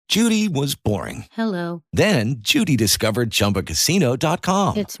Judy was boring. Hello. Then Judy discovered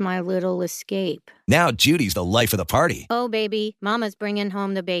ChumbaCasino.com. It's my little escape. Now Judy's the life of the party. Oh, baby, mama's bringing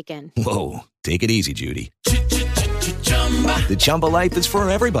home the bacon. Whoa, take it easy, Judy. The Chumba life is for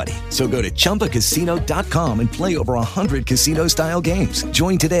everybody. So go to ChumbaCasino.com and play over 100 casino-style games.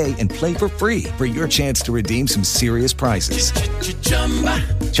 Join today and play for free for your chance to redeem some serious prizes.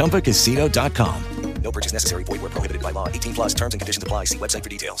 ChumbaCasino.com. No purchase necessary. Void where prohibited by law. 18 plus terms and conditions apply. See website for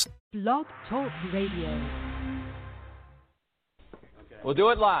details. Blog Talk Radio. We'll do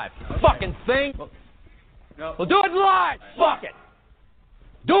it live. Fucking thing. We'll do it live. Fuck it.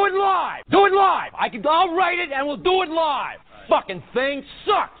 Do it live. Do it live. I'll write it and we'll do it live. Fucking thing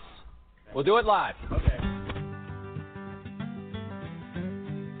sucks. We'll do it live. Okay.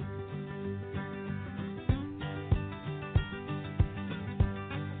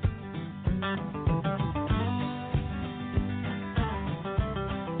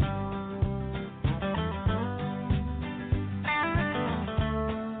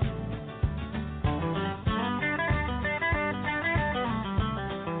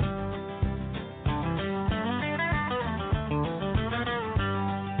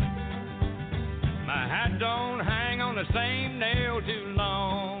 Same nail too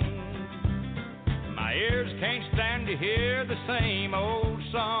long. My ears can't stand to hear the same old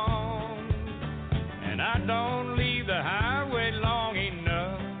song. And I don't leave the highway long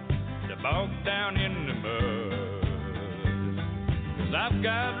enough to bog down in the mud. 'Cause I've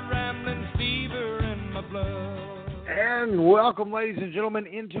got rambling fever in my blood. And welcome, ladies and gentlemen,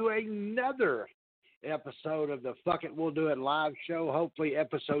 into another episode of the Fuck It, We'll Do It live show. Hopefully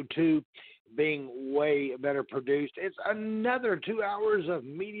episode 2 being way better produced. It's another 2 hours of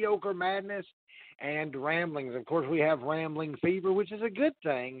mediocre madness and ramblings. Of course, we have rambling fever, which is a good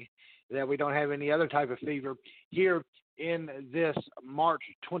thing that we don't have any other type of fever here in this March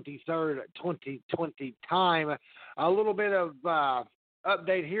 23rd, 2020 time. A little bit of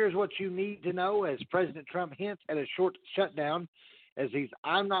update. Here's what you need to know as President Trump hints at a short shutdown as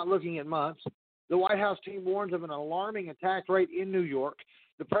I'm not looking at months. The White House team warns of an alarming attack rate in New York.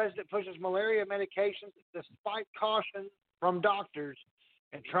 The president pushes malaria medications despite caution from doctors,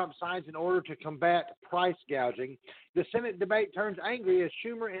 and Trump signs an order to combat price gouging. The Senate debate turns angry as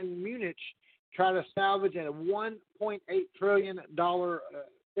Schumer and Munich try to salvage a $1.8 trillion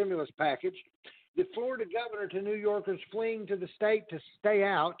stimulus package. The Florida governor to New Yorkers fleeing to the state to stay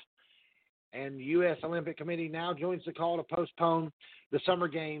out. And the U.S. Olympic Committee now joins the call to postpone the Summer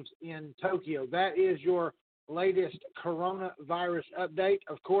Games in Tokyo. That is your latest coronavirus update.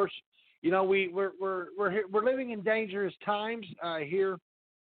 Of course, you know we're living in dangerous times here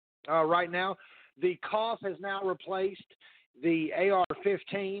right now. The cough has now replaced the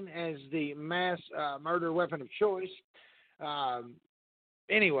AR-15 as the mass murder weapon of choice.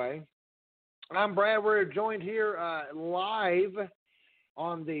 Anyway, I'm Brad. We're joined here live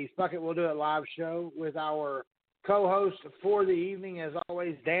on the Fuck It, We'll Do It live show with our co-host for the evening, as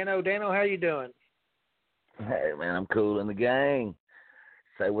always, Dano. Dano, how you doing? Hey, man, I'm cool in the gang.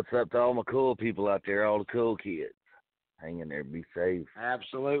 Say what's up to all my cool people out there, all the cool kids. Hang in there, be safe.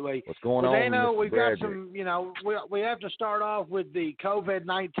 Absolutely. What's going on? Dano, we've got some, we have to start off with the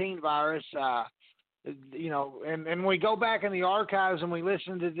COVID-19 virus. And we go back in the archives and we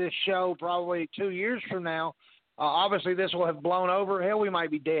listen to this show probably 2 years from now. Obviously, this will have blown over. Hell, we might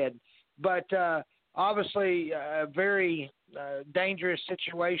be dead. But obviously, a very dangerous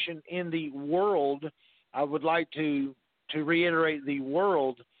situation in the world. I would like to reiterate the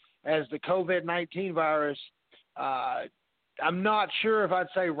world as the COVID-19 virus. I'm not sure if I'd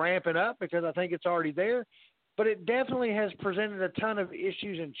say ramping up because I think it's already there, but it definitely has presented a ton of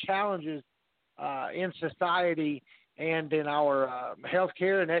issues and challenges in society and in our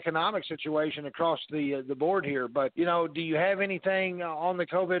healthcare and economic situation across the board here. But, do you have anything on the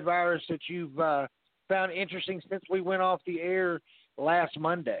COVID virus that you've found interesting since we went off the air last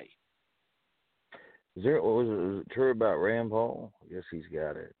Monday? Was it true about Rand Paul? I guess he's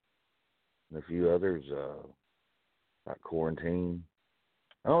got it. And a few others about quarantine.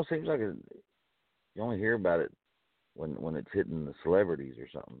 I don't know, it seems like you only hear about it when it's hitting the celebrities or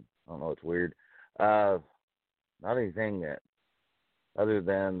something. I don't know, it's weird. Not anything that, other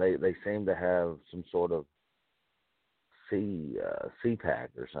than they seem to have some sort of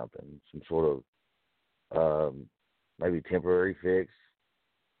CPAC or something, some sort of maybe temporary fix.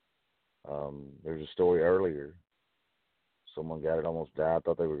 There's a story earlier. Someone got it, almost died,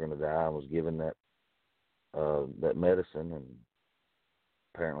 thought they were going to die, and was given that medicine, and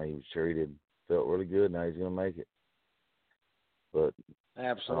apparently he was treated, felt really good. Now he's going to make it. But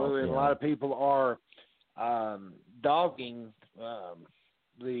absolutely, and a lot of people are dogging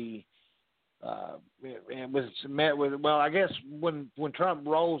it was met with, well, I guess when Trump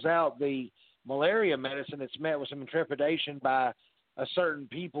rolls out the malaria medicine, it's met with some trepidation by a certain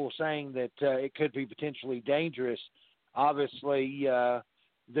people saying that it could be potentially dangerous. Obviously,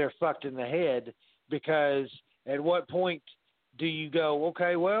 they're fucked in the head, because at what point do you go,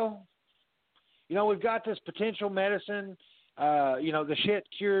 okay, well, we've got this potential medicine, the shit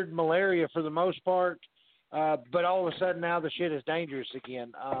cured malaria for the most part, but all of a sudden now the shit is dangerous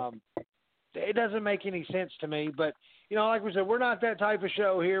again. It doesn't make any sense to me, but, like we said, we're not that type of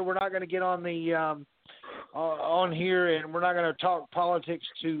show here. We're not going to get on the on here, and we're not going to talk politics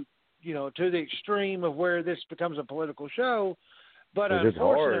to the extreme of where this becomes a political show. But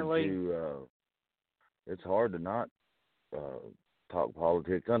unfortunately, it's hard to not talk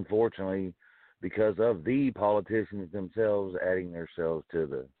politics, unfortunately, because of the politicians themselves adding themselves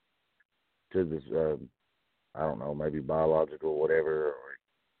to this, I don't know, maybe biological, whatever, or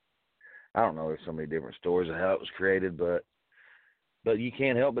I don't know. There's so many different stories of how it was created, but you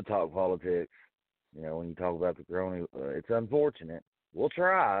can't help but talk politics. When you talk about the corona, it's unfortunate. We'll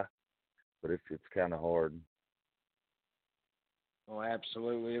try, but it's kind of hard. Oh,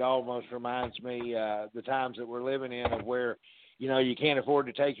 absolutely. It almost reminds me the times that we're living in, of where, you can't afford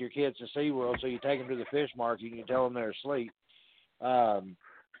to take your kids to SeaWorld, so you take them to the fish market and you tell them they're asleep. Don't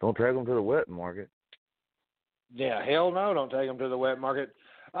take them to the wet market. Yeah, hell no, don't take them to the wet market.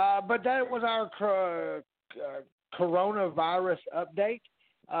 But that was our coronavirus update.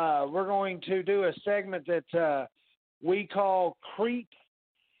 We're going to do a segment that we call Creep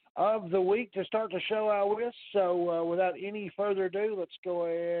of the Week to start the show out with. So without any further ado, let's go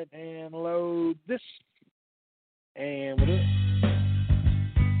ahead and load this. And we'll do it.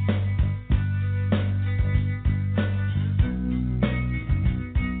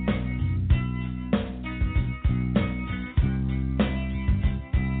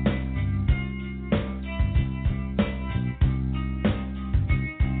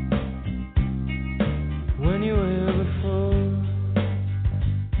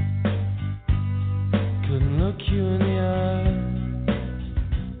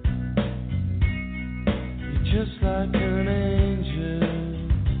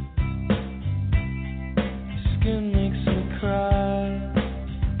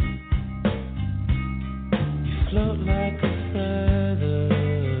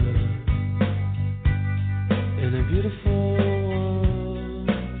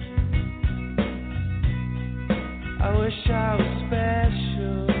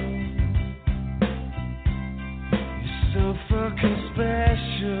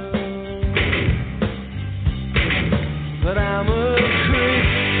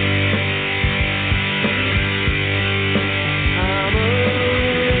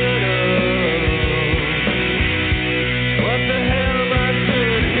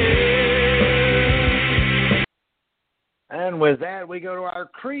 With that, we go to our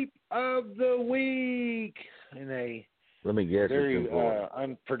Creep of the Week in a very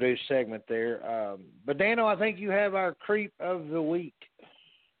unproduced segment there. But Dano, I think you have our Creep of the Week.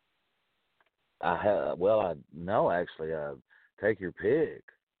 I have. Well, no, actually, take your pick.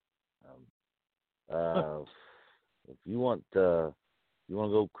 If you want to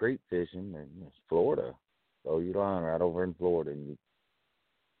go creep fishing, then it's Florida. Throw your line right over in Florida, and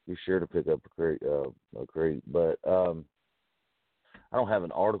you're sure to pick up a creep. But I don't have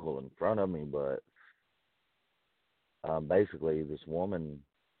an article in front of me, but basically this woman,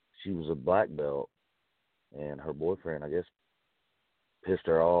 she was a black belt, and her boyfriend, I guess, pissed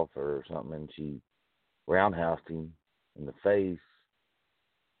her off or something, and she roundhoused him in the face,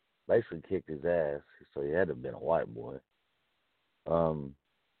 basically kicked his ass, so he had to have been a white boy.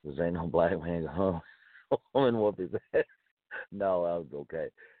 Because ain't no black man going home and whoop his ass. No, I was okay.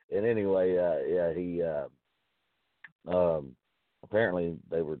 And anyway, he apparently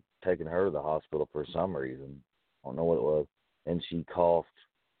they were taking her to the hospital for some reason. I don't know what it was. And she coughed.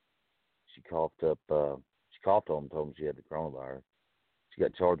 She coughed on him, told him she had the coronavirus. She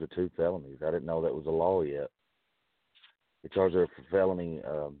got charged with 2 felonies. I didn't know that was a law yet. They charged her for felony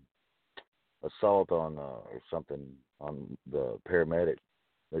assault on or something on the paramedic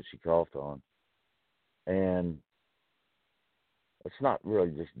that she coughed on. And it's not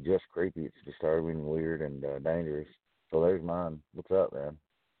really just creepy. It's disturbing, weird, and dangerous. So there's mine. What's up, man?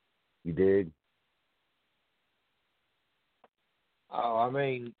 You dig? Oh, I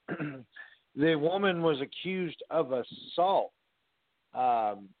mean, the woman was accused of assault.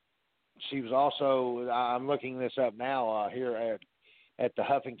 She was also, I'm looking this up now here at the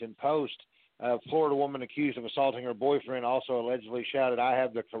Huffington Post. A Florida woman accused of assaulting her boyfriend also allegedly shouted, "I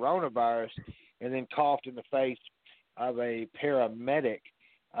have the coronavirus," and then coughed in the face of a paramedic.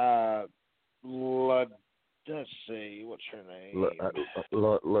 Let's see, what's her name?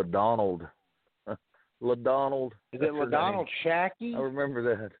 LaDonald. LaDonald. Is it LaDonald Shackey? I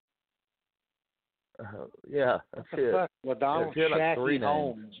remember that. Yeah, that's it. Fuck? LaDonald Shackey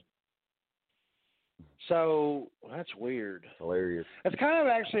Holmes. So that's weird. Hilarious. It's kind of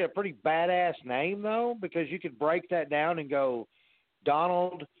actually a pretty badass name though, because you could break that down and go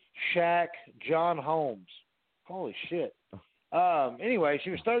Donald Shack John Holmes. Holy shit. Anyway, she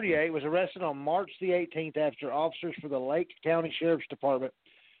was 38, was arrested on March the 18th after officers for the Lake County Sheriff's Department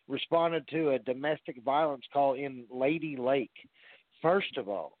responded to a domestic violence call in Lady Lake. First of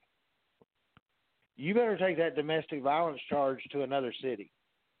all, you better take that domestic violence charge to another city.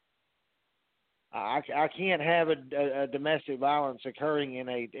 I can't have a domestic violence occurring in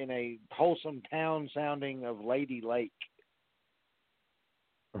a wholesome town sounding of Lady Lake.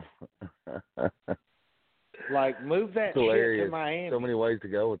 Like, move that shit to Miami. So many ways to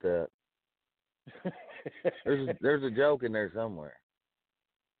go with that. There's a joke in there somewhere.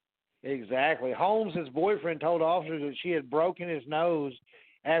 Exactly. Holmes' boyfriend told officers that she had broken his nose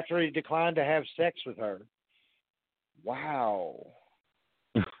after he declined to have sex with her. Wow.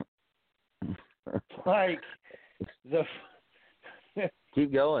 Like,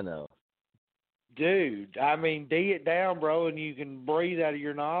 keep going though. Dude, I mean, D it down, bro, and you can breathe out of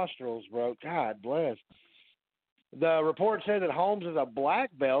your nostrils, bro. God bless. The report said that Holmes is a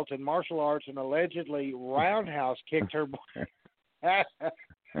black belt in martial arts and allegedly roundhouse kicked her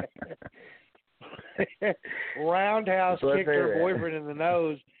her boyfriend in the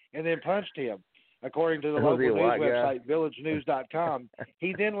nose and then punched him, according to the local news website villagenews.com.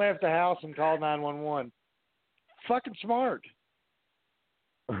 He then left the house and called 911. Fucking smart.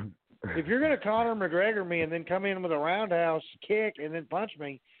 If you're going to Conor McGregor me and then come in with a roundhouse kick and then punch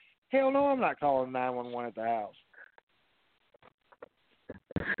me, hell no, I'm not calling 911 at the house.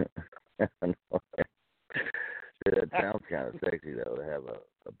 It sounds kind of sexy, though, to have a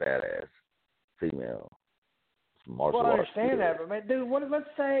badass female martial arts. I understand that, but, man, dude, let's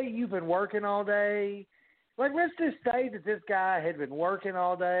say you've been working all day. Like, let's just say that this guy had been working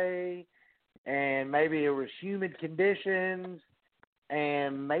all day, and maybe it was humid conditions,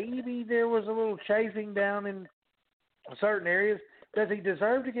 and maybe there was a little chafing down in certain areas. Does he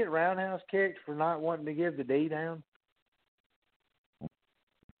deserve to get roundhouse kicked for not wanting to give the D down?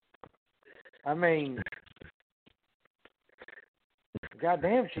 I mean,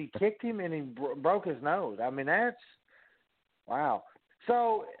 goddamn, she kicked him and he broke his nose. I mean, that's, wow.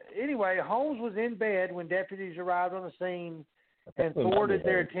 So, anyway, Holmes was in bed when deputies arrived on the scene and thwarted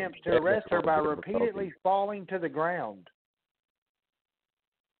their attempts to arrest her by repeatedly falling to the ground.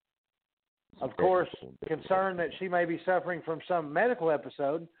 Of course, concerned that she may be suffering from some medical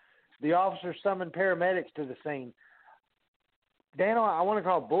episode, the officers summoned paramedics to the scene. Dan, I want to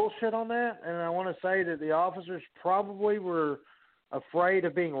call bullshit on that, and I want to say that the officers probably were afraid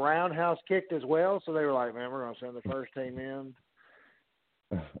of being roundhouse kicked as well, so they were like, man, we're going to send the first team in.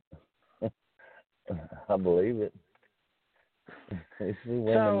 I believe it. You see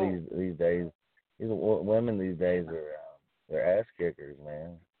women these days. Women these days are they're ass kickers,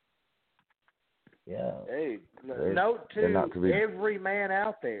 man. Yeah. Hey, note to every man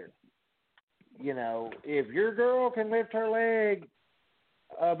out there. You know, if your girl can lift her leg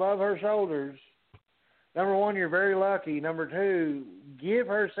above her shoulders, number one, you're very lucky. Number two, give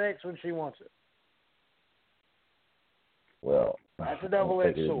her sex when she wants it. Well, that's a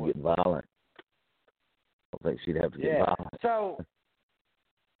double-edged sword. Get violent. I think she'd have to get violent. So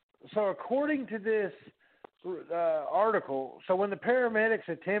according to this article, so when the paramedics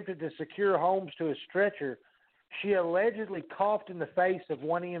attempted to secure Holmes to a stretcher, she allegedly coughed in the face of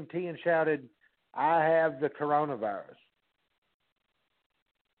one EMT and shouted, "I have the coronavirus."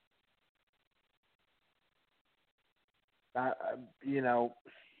 You know,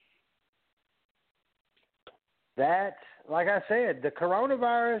 that, like I said, the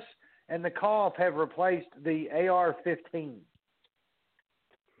coronavirus and the cough have replaced the AR-15.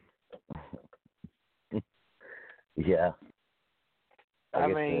 Yeah. I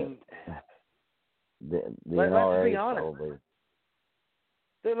mean, let's be honest. Probably.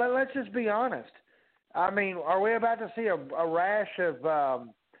 Let's just be honest. I mean, are we about to see a rash of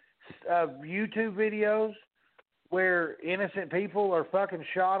YouTube videos where innocent people are fucking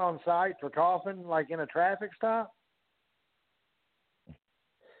shot on sight for coughing, like in a traffic stop?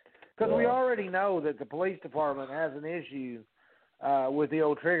 Because we already know that the police department has an issue with the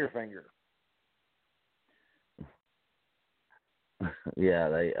old trigger finger. Yeah,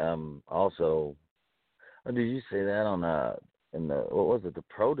 they also. Did you see that on in the what was it, the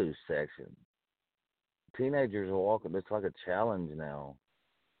produce section? Teenagers are walking. It's like a challenge now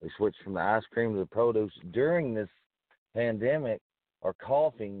They switched from the ice cream to the produce during this pandemic are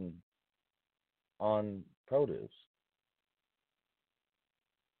coughing on produce.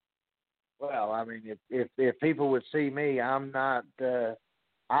 Well, I mean, if people would see me, I'm not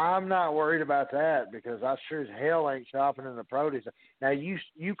worried about that because I sure as hell ain't shopping in the produce. Now you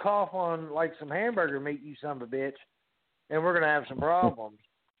cough on like some hamburger meat, you son of a bitch, and we're gonna have some problems.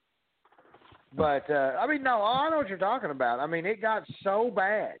 But I mean, no, I know what you're talking about. I mean, it got so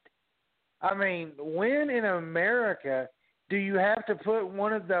bad. I mean, when in America do you have to put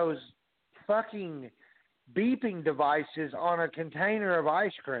one of those fucking beeping devices on a container of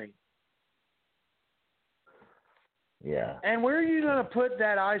ice cream? Yeah. And where are you going to put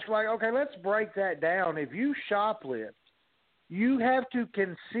that ice? Like, okay, let's break that down. If you shoplift, you have to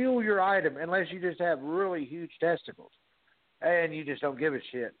conceal your item unless you just have really huge testicles and you just don't give a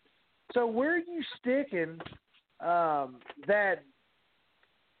shit. So where are you sticking that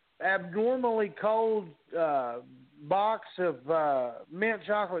abnormally cold box of mint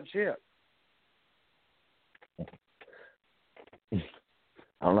chocolate chip? I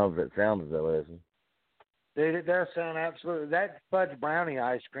don't know if it sounds that way. Dude, it does sound absolutely. That fudge brownie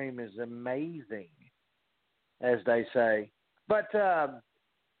ice cream is amazing, as they say. But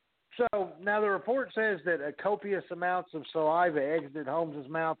so now the report says that a copious amounts of saliva exited Holmes's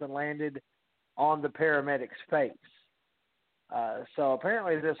mouth and landed on the paramedic's face. So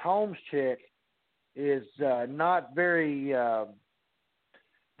apparently this Holmes chick is not very.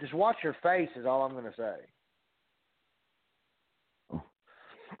 Just watch your face is all I'm going to say.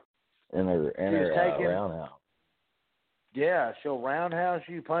 In her roundhouse. Yeah, she'll roundhouse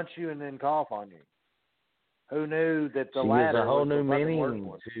you, punch you, and then cough on you. Who knew that the she latter gives a whole was new the fucking meaning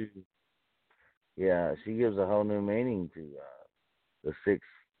workhorse? to. Yeah, she gives a whole new meaning to the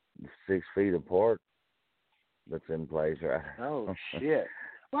 6 feet apart that's in place right now. Oh shit!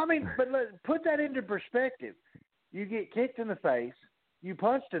 Well, I mean, but put that into perspective. You get kicked in the face, you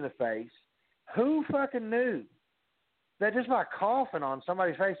punched in the face. Who fucking knew that just by coughing on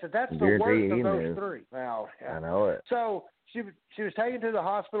somebody's face that's the worst of those three? Well, yeah. I know it. So she was taken to the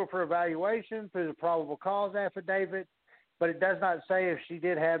hospital for evaluation through the probable cause affidavit, but it does not say if she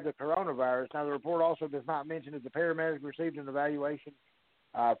did have the coronavirus. Now, the report also does not mention if the paramedic received an evaluation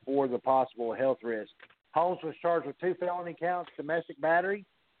for the possible health risk. Holmes was charged with 2 felony counts, domestic battery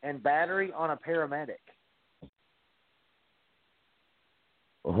and battery on a paramedic.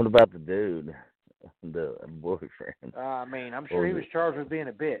 Well, what about the dude, the boyfriend? I mean, I'm sure he was charged with being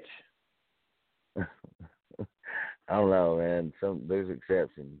a bitch. I don't know, man. There's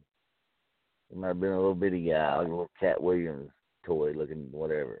exceptions. He might have been a little bitty guy, like a little Cat Williams toy looking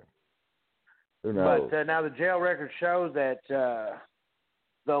whatever. Who knows? But now the jail records show that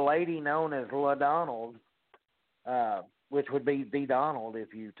the lady known as La Donald, which would be the Donald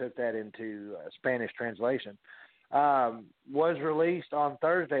if you took that into Spanish translation, was released on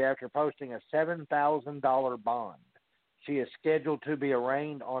Thursday after posting a $7,000 bond. She is scheduled to be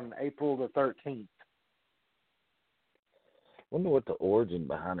arraigned on April the 13th. I wonder what the origin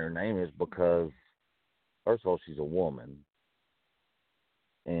behind her name is because, first of all, she's a woman,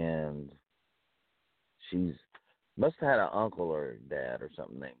 and she's must have had an uncle or a dad or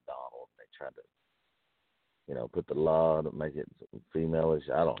something named Donald. They tried to, put the law to make it female-ish.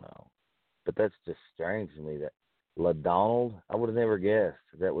 I don't know. But that's just strange to me that La Donald, I would have never guessed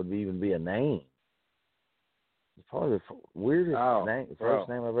that would even be a name. It's probably the weirdest first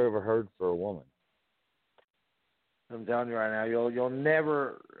name I've ever heard for a woman. I'm telling you right now, you'll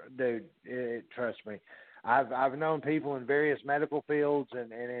never, dude. Trust me, I've known people in various medical fields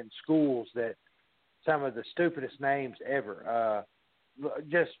and in schools that some of the stupidest names ever.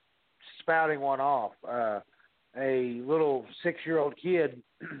 Just spouting one off. A little 6-year-old kid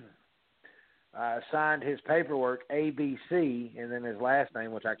signed his paperwork ABC and then his last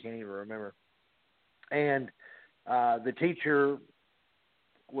name, which I can't even remember. And the teacher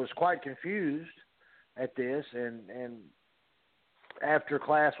was quite confused at this, and after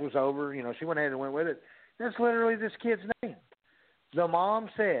class was over, she went ahead and went with it. That's literally this kid's name. The mom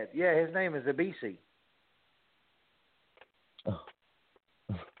said, yeah, his name is Abisi.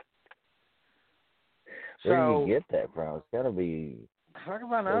 Where do you get that from? It's got to be... How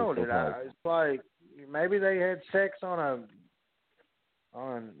come I know? It's like maybe they had sex on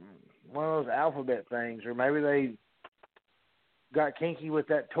one of those alphabet things, or maybe they got kinky with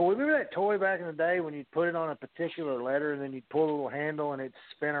that toy. Remember that toy back in the day when you'd put it on a particular letter and then you'd pull a little handle and it'd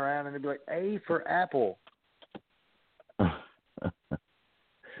spin around and it'd be like A for apple.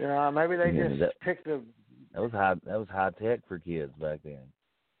 Maybe they just picked That was high tech for kids back then.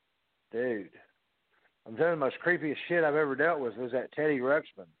 Dude. I'm telling you, the most creepiest shit I've ever dealt with was that Teddy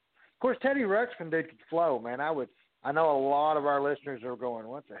Ruxpin. Of course, Teddy Ruxpin dude could flow, man. I know a lot of our listeners are going,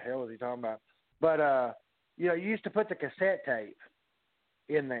 what the hell is he talking about? But, you used to put the cassette tape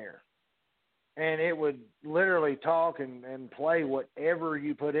in there, and it would literally talk and play whatever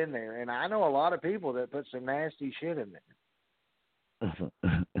you put in there. And I know a lot of people that put some nasty shit in there.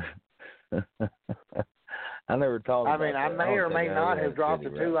 I never talked about I may or may not have dropped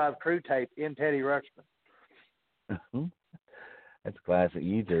the 2 Live Crew tape in Teddy Ruxpin. That's classic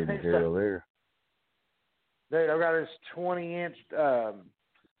YouTube material there. Dude, I've got this 20-inch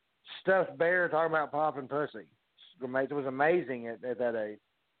stuffed bear talking about popping pussy. It was amazing at that age.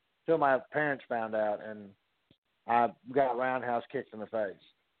 Till my parents found out, and I got roundhouse kicked in the face.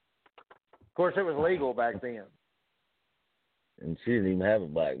 Of course, it was legal back then. And she didn't even have a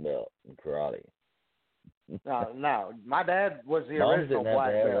black belt in karate. No. My dad was the Mom original didn't have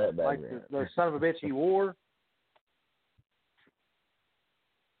black to have belt. that back Like then. the son of a bitch he wore.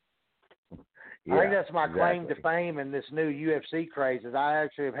 Yeah, I think that's my claim exactly. to fame in this new UFC craze, is I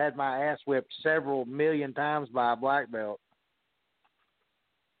actually have had my ass whipped several million times by a black belt.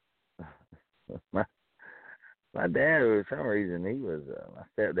 My dad, for some reason, he was, my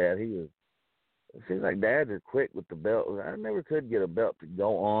stepdad, it seems like dads are quick with the belt. I never could get a belt to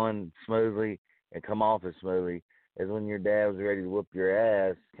go on smoothly and come off as smoothly as when your dad was ready to whoop your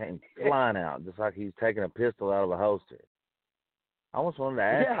ass, came flying out, just like he was taking a pistol out of a holster. I almost wanted to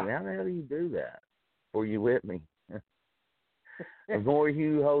ask him, how the hell do you do that before you whip me? The more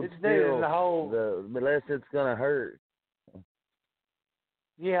you hold still, the less it's going to hurt.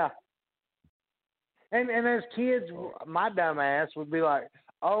 Yeah. And as kids, my dumb ass would be like,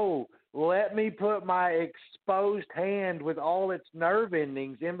 oh, let me put my exposed hand with all its nerve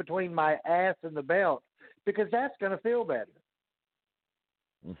endings in between my ass and the belt, because that's going to feel better.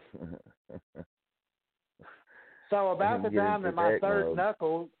 So about the time that my third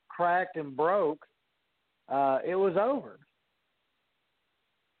knuckle cracked and broke, it was over.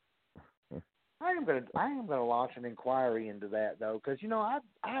 I am gonna launch an inquiry into that though, because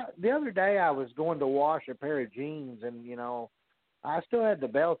I the other day I was going to wash a pair of jeans, and I still had the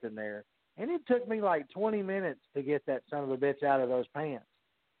belt in there, and it took me like 20 minutes to get that son of a bitch out of those pants.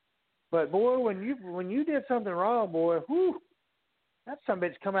 But boy, when you did something wrong, boy, whew, that son of a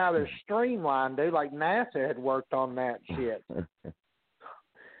bitch come out of there streamlined, dude, like NASA had worked on that shit.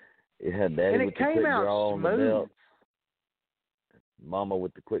 It had daddy with the quick draw on the belt, mama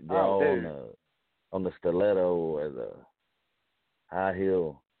with the quick draw on the stiletto or the high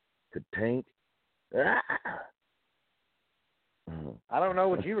heel katink. I don't know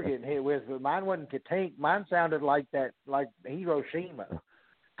what you were getting hit with, but mine wasn't katink. Mine sounded like Hiroshima.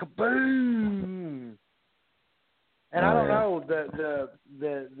 Kaboom! And I don't know,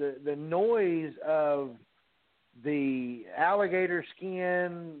 the noise of the alligator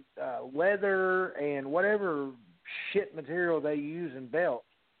skin, leather, and whatever shit material they use in belts,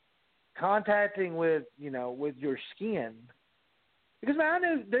 contacting with your skin. Because I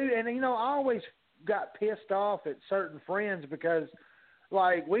knew, dude, and I always got pissed off at certain friends because,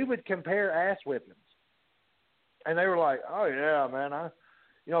 like, we would compare ass whippings, and they were like, "Oh yeah, man,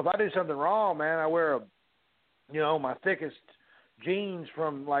 if I do something wrong, man, I wear my thickest jeans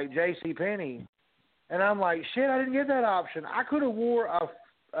from like J.C. Penney," and I'm like, "Shit, I didn't get that option. I could have wore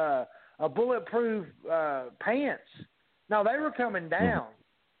a bulletproof pants." No, they were coming down.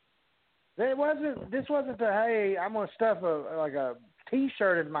 This wasn't hey, I'm gonna stuff a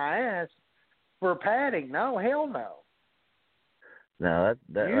T-shirt in my ass for padding. No, hell no. No,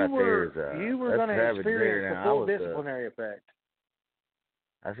 that you right were, there is you were going to experience the full was, disciplinary effect.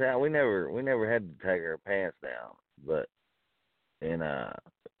 I said we never had to take our pants down, but and I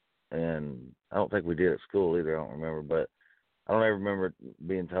don't think we did at school either. I don't remember, but I don't ever remember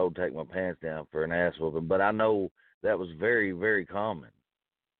being told to take my pants down for an ass whooping. But I know that was very, very common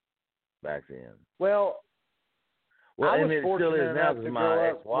back then. Well, and it still is now, because my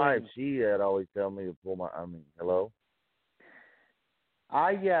ex-wife, when she had always told me to pull my. Hello.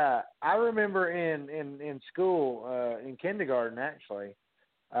 I remember in school, in kindergarten actually,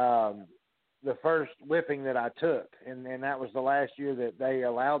 the first whipping that I took, and that was the last year that they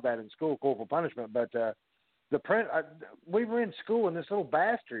allowed that in school, corporal punishment. But we were in school, and this little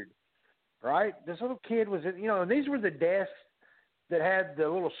bastard, right? This little kid was, and these were the desks that had the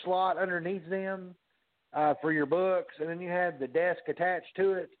little slot underneath them for your books, and then you had the desk attached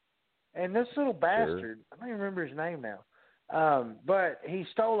to it. And this little bastard, I don't even remember his name now, but he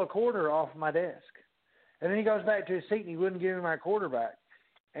stole a quarter off my desk. And then he goes back to his seat, and he wouldn't give me my quarter back.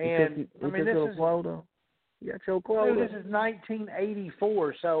 And, this is... quota. You got your quota. Dude, this is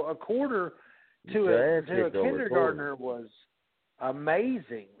 1984, so a quarter to a kindergartner was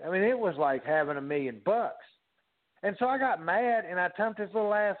amazing. I mean, it was like having $1 million. And so I got mad and I thumped his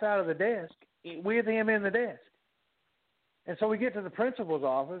little ass out of the desk with him in the desk. And so we get to the principal's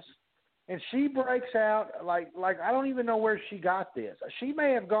office, and she breaks out like I don't even know where she got this. She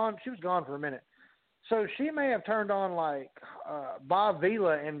may have gone. She was gone for a minute, so she may have turned on like Bob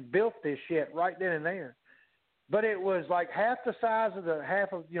Vila and built this shit right then and there. But it was like half the size of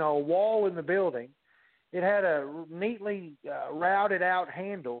a wall in the building. It had a neatly routed out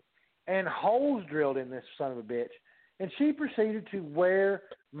handle and holes drilled in this son of a bitch. And she proceeded to wear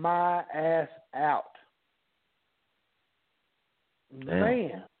my ass out.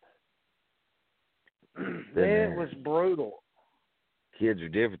 Man. It was brutal. Kids are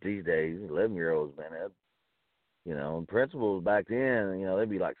different these days. 11-year-olds, man. And principals back then, they'd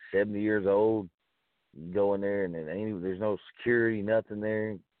be like 70 years old. You go in there and there's no security, nothing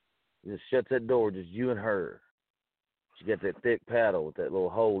there. You just shut that door, just you and her. She got that thick paddle with that little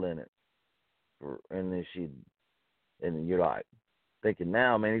hole in it. And then you're like thinking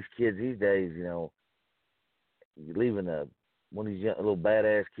now, man, these kids these days, you're leaving one of these little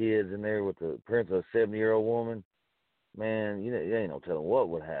badass kids in there with the prince of a 70-year-old woman, man, you ain't no telling what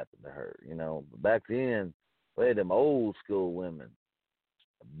would happen to her, But back then, we had them old school women.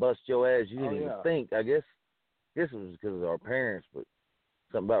 Bust your ass, you didn't even think. I guess it was because of our parents, but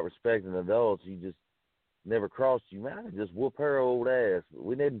something about respecting adults, you just never crossed you. Man, I could just whoop her old ass. But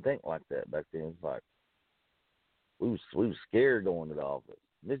we didn't think like that back then. It's like, we was scared going to the office.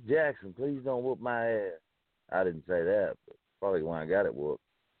 Miss Jackson, please don't whoop my ass. I didn't say that, but probably when I got it whooped,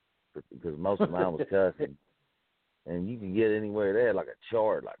 because most of mine was cussing. And you can get anywhere there like a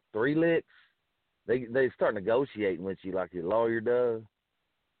chart, like 3 licks. They start negotiating with you like your lawyer does.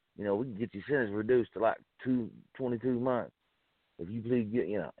 We can get your sentence reduced to like 22 months if you plead get,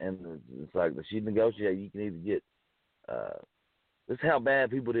 and it's like she negotiate. You can either get. This is how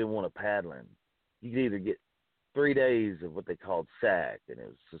bad people didn't want to paddling. You could either get 3 days of what they called SAC, and it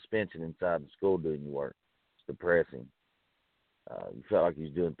was suspension inside the school doing your work. It's depressing. You felt like you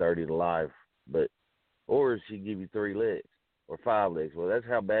was doing 30 to life, or she'd give you 3 licks or 5 licks. Well, that's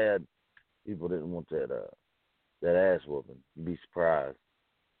how bad people didn't want that ass whooping. You'd be surprised.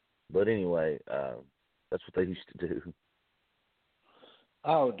 But anyway, that's what they used to do.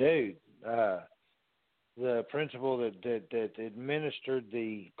 Oh, dude. The principal that administered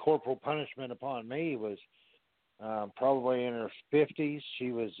the corporal punishment upon me was probably in her 50s.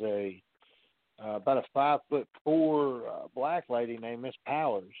 She was about a 5'4" black lady named Miss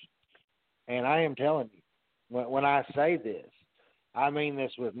Powers. And I am telling you, when I say this, I mean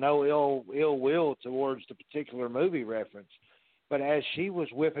this with no ill will towards the particular movie reference. But as she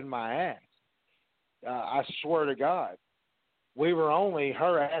was whipping my ass, I swear to God, we were only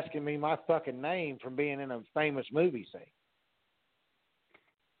her asking me my fucking name from being in a famous movie scene.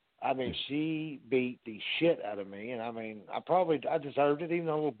 I mean, she beat the shit out of me, and I mean, I deserved it, even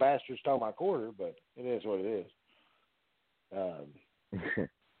though little bastard stole my quarter. But it is what it is.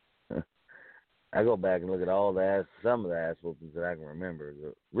 I go back and look at some of the ass whoopings that I can remember.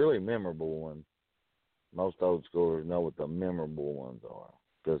 The really memorable ones. Most old schoolers know what the memorable ones are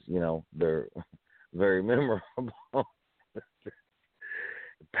because, they're very memorable.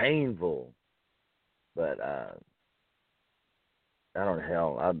 Painful. But I don't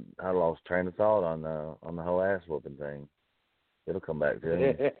know. I lost train of thought on the whole ass whooping thing. It'll come back to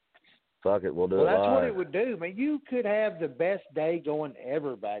me. Fuck it, we'll do it live. Well, that's what it would do, man. You could have the best day going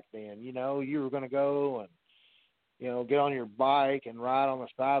ever back then. You were going to go and, get on your bike and ride on the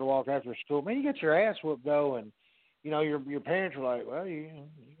sidewalk after school. Man, you get your ass whooped, though, and, your parents were like, well,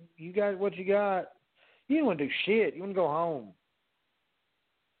 you got what you got. You didn't want to do shit. You want to go home.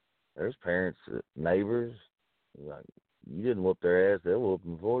 There's parents, neighbors, like, you didn't whoop their ass, they'll whoop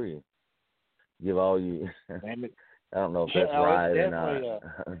them for you. Give all you... I don't know if that's right or not.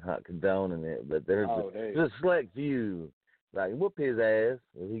 I'm not condoning it, but there's a select few. Like, whoop his ass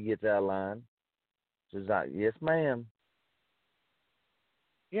if he gets out of line. Just like, yes, ma'am.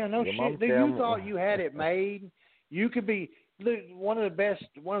 Yeah, no shit. Dude, you thought you had it made. You could be one of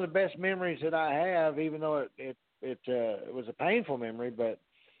the best memories that I have, even though it was a painful memory. But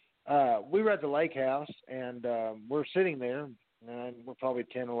we were at the lake house, and we're sitting there, and we're probably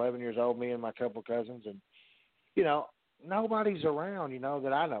 10, 11 years old, me and my couple cousins, and nobody's around,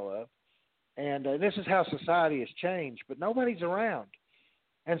 that I know of. And this is how society has changed, but nobody's around.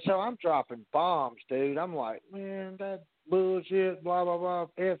 And so I'm dropping bombs, dude. I'm like, man, that bullshit, blah, blah, blah,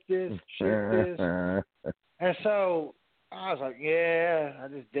 F this, shit this. And so I was like, yeah, I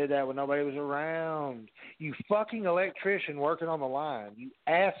just did that when nobody was around. You fucking electrician working on the line, you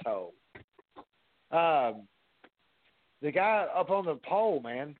asshole. the guy up on the pole,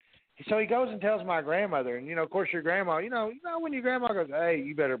 man. So he goes and tells my grandmother, and of course your grandma, when your grandma goes, hey,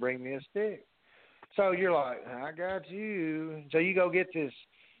 you better bring me a stick. So you're like, I got you. So you go get this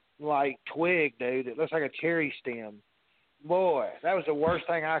like twig, dude. It looks like a cherry stem. Boy, that was the worst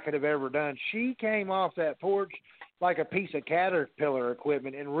thing I could have ever done. She came off that porch like a piece of Caterpillar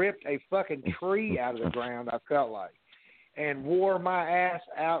equipment and ripped a fucking tree out of the ground, I felt like, and wore my ass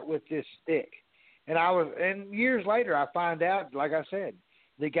out with this stick. And years later, I find out, like I said,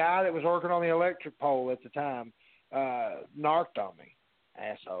 the guy that was working on the electric pole at the time narked on me,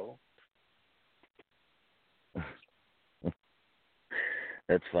 asshole.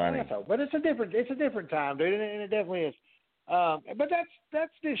 That's funny. Asshole. But it's a different time, dude, and it definitely is. But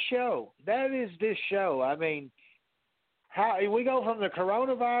that's this show. That is this show. I mean, how we go from the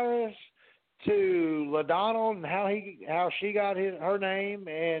coronavirus to LaDonald and how she got her name,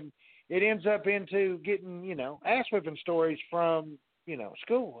 and it ends up into getting ass whipping stories from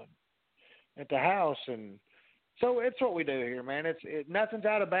school and at the house, and so it's what we do here, man. Nothing's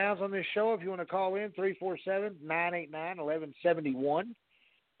out of bounds on this show. If you want to call in, 347-989-1171.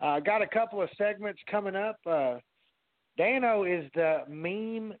 Got a couple of segments coming up. Dano is the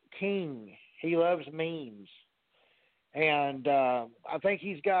meme king. He loves memes. And I think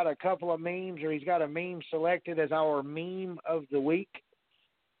he's got a couple of memes, or he's got a meme selected as our meme of the week.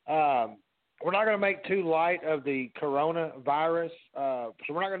 We're not going to make too light of the coronavirus, so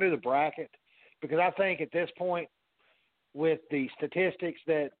we're not going to do the bracket, because I think at this point, with the statistics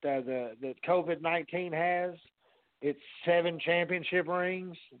that that COVID-19 has, it's 7 championship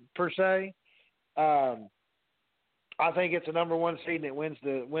rings per se. I think it's a number 1 seed that wins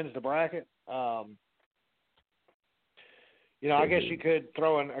the bracket. I guess you could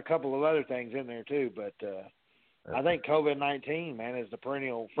throw in a couple of other things in there too, but I think COVID-19, man, is the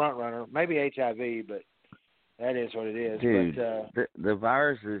perennial front runner. Maybe HIV, but that is what it is. Dude, but the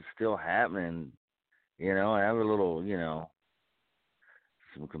virus is still happening. Have a little,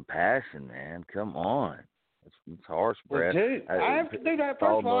 some compassion, man. Come on, it's harsh, Brad. Well, dude, I have to do that.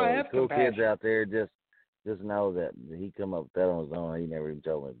 First of all, I have cool compassion. kids out there just know that he come up with that on his own. He never even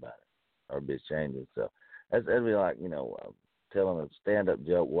told me about it or be ashamed of himself. That'd be like telling a stand-up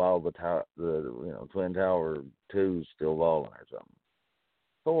joke while the Twin Tower 2 is still rolling or something.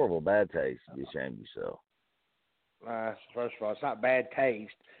 Horrible, bad taste. Be ashamed of yourself. First of all, it's not bad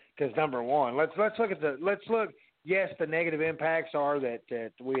taste, because number one, let's look. Yes, the negative impacts are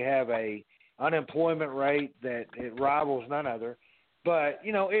that we have a unemployment rate that it rivals none other. But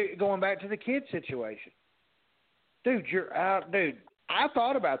going back to the kid situation, dude, you're out, dude. I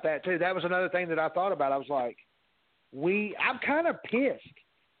thought about that too. That was another thing that I thought about. I was like, I'm kind of pissed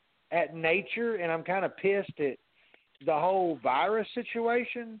at nature, and I'm kind of pissed at the whole virus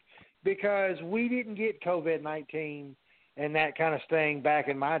situation, because we didn't get COVID-19 and that kind of thing back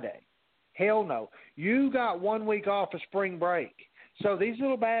in my day. Hell no. You got 1 week off of spring break. So these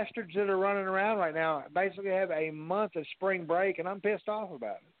little bastards that are running around right now basically have a month of spring break, and I'm pissed off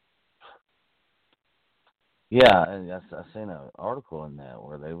about it. Yeah, and I seen an article in that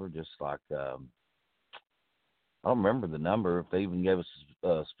where they were just like, I don't remember the number, if they even gave us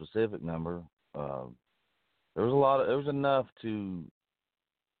a specific number. There was enough to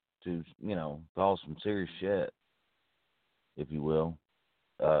cause some serious shit, if you will.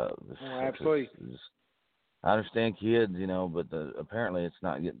 Absolutely. I understand kids, but apparently it's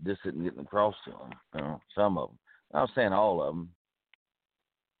not this isn't getting across to them. Some of them. I'm not saying all of them.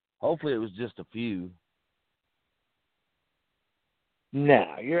 Hopefully it was just a few.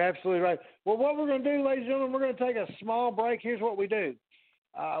 No, you're absolutely right. Well, what we're going to do, ladies and gentlemen, we're going to take a small break. Here's what we do.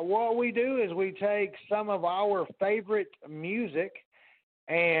 What we do is we take some of our favorite music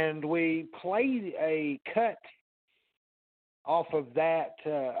and we play a cut off of that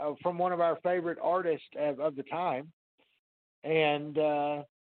from one of our favorite artists of the time. And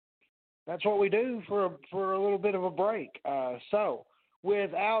that's what we do for a little bit of a break. So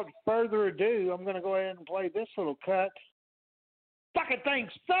without further ado, I'm going to go ahead and play this little cut. Fucking thing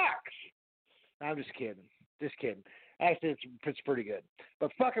sucks. No, I'm just kidding. Just kidding. Actually, it's pretty good.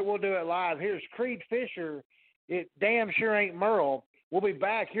 But fuck it, we'll do it live. Here's Creed Fisher. It damn sure ain't Merle. We'll be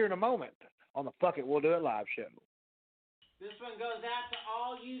back here in a moment on the Fuck It, We'll Do It Live show. This one goes out to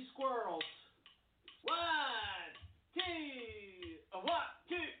all you squirrels. 1, 2, 1,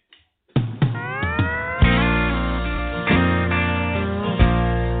 2.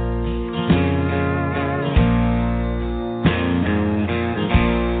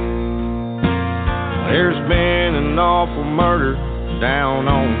 There's been an awful murder down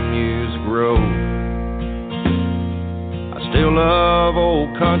on Music Road. I still love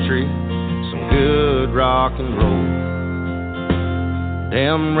old country, some good rock and roll.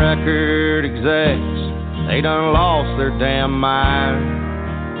 Them record execs, they done lost their damn mind.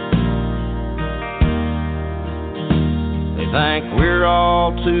 They think we're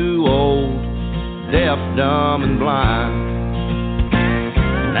all too old, deaf, dumb, and blind.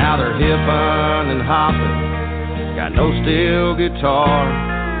 Now they're hippin' and hoppin', got no steel guitar.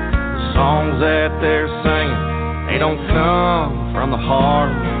 The songs that they're singing, they don't come from the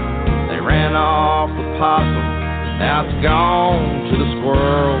heart. They ran off the possum, now it's gone to the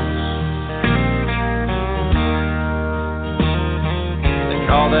squirrels. They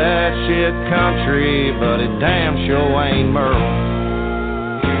call that shit country, but it damn sure ain't Merle.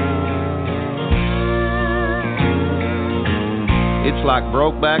 It's like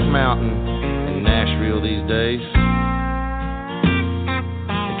Brokeback Mountain in Nashville these days.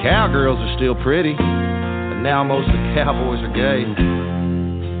 The cowgirls are still pretty, but now most of the cowboys are gay.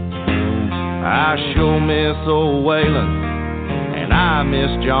 I sure miss old Waylon, and I miss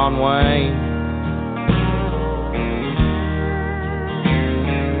John Wayne.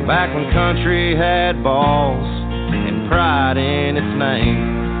 Back when country had balls and pride in its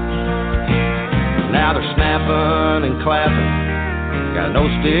name. Now they're snapping and clapping, got no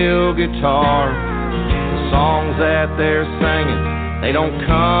steel guitar. The songs that they're singing, they don't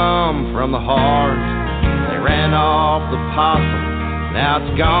come from the heart. They ran off the possum, now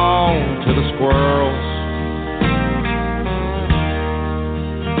it's gone to the squirrels.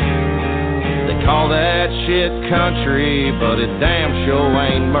 They call that shit country, but it damn sure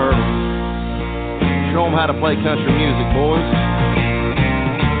ain't Merle. Show 'em how to play country music, boys.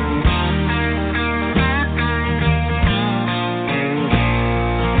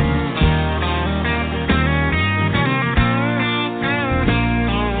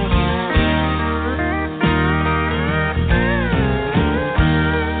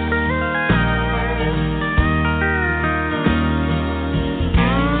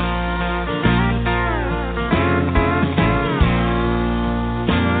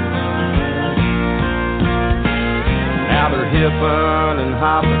 Hippin' and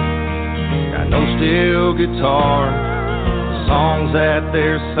hoppin', got no steel guitar. The songs that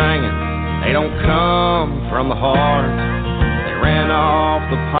they're singing, they don't come from the heart. They ran off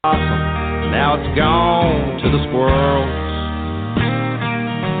the possum, now it's gone to the squirrels.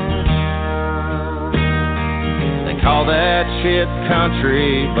 They call that shit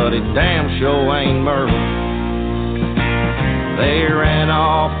country, but it damn sure ain't Merle. They ran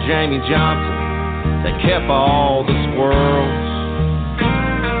off Jamie Johnson, they kept all the squirrels.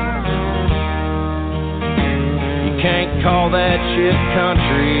 You can't call that shit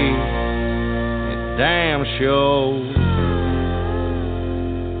country, it damn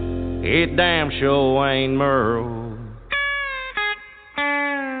sure ain't Merle.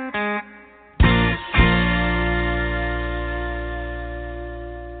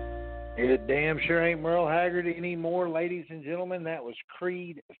 It damn sure ain't Merle Haggard anymore, ladies and gentlemen. That was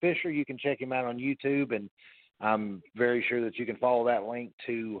Creed Fisher. You can check him out on YouTube, and I'm very sure that you can follow that link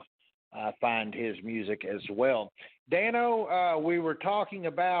to find his music as well. Dano, we were talking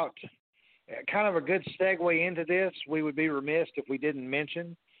about kind of a good segue into this. We would be remiss if we didn't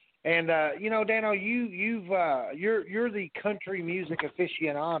mention. And Dano, you're the country music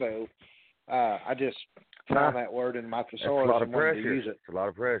aficionado. I just found that word in my thesaurus. It's a lot of and wanted to pressure. use it. It's a lot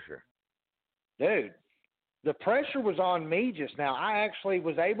of pressure. Dude, the pressure was on me just now. I actually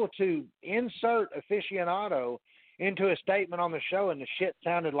was able to insert aficionado into a statement on the show, and the shit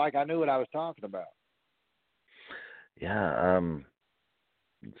sounded like I knew what I was talking about. Yeah,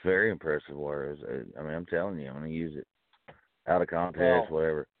 it's very impressive words. I mean, I'm telling you, I'm going to use it out of context,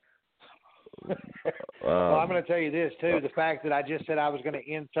 whatever. Well, I'm going to tell you this, too. The fact that I just said I was going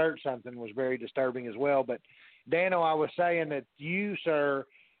to insert something was very disturbing as well. But, Dano, I was saying that you, sir,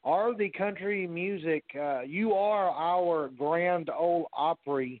 are the country music, you are our Grand Ole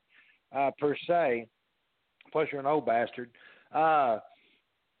Opry, per se. Plus, you're an old bastard.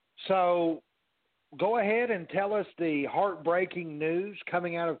 So go ahead and tell us the heartbreaking news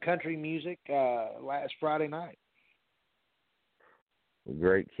coming out of country music last Friday night. The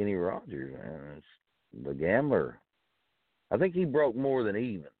great Kenny Rogers, man. It's the gambler. I think he broke more than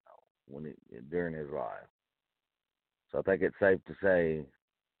even during his life. So I think it's safe to say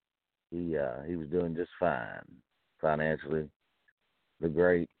he was doing just fine financially. The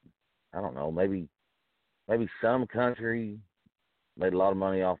great, I don't know, maybe some country made a lot of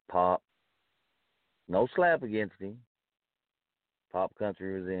money off pop. No slap against him. Pop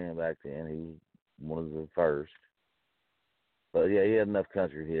country was in back then. He was one of the first. But yeah, he had enough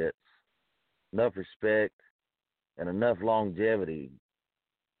country hits, enough respect, and enough longevity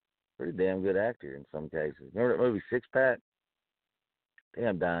pretty damn good actor in some cases. Remember that movie Six Pack?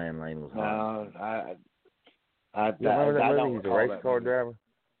 Damn, Diane Lane was hot. No, You remember that movie? He's a race car movie. driver.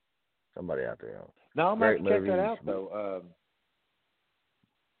 Somebody out there. No, I'm Great about to check movie. that out though.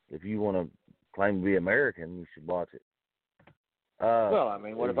 If you want to claim to be American, you should watch it. Well, I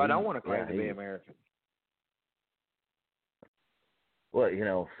mean, what if I don't want to claim to be American? Well, you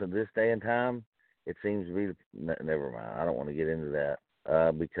know, for this day and time, it seems to be. Never mind. I don't want to get into that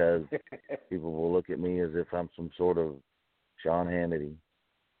because people will look at me as if I'm some sort of Sean Hannity.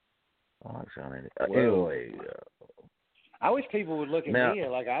 I like Sean Hannity. Anyway. I wish people would look at me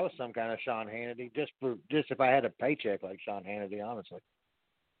like I was some kind of Sean Hannity, just if I had a paycheck like Sean Hannity, honestly.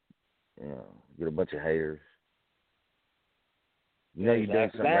 Yeah, get a bunch of haters. You know, you're doing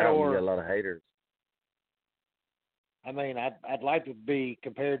something right, you get a lot of haters. I mean, I'd like to be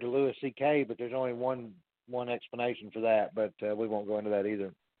compared to Louis C.K., but there's only one explanation for that, but we won't go into that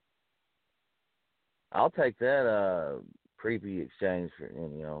either. I'll take that creepy exchange for,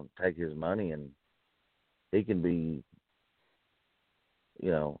 you know, take his money, and he can be,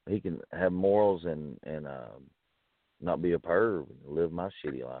 you know, he can have morals and not be a perv and live my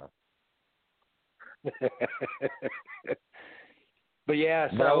shitty life. But yeah,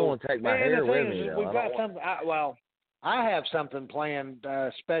 so but I want to take my hair with me. Though. We've got something. I have something planned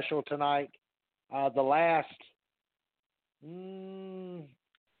special tonight. The last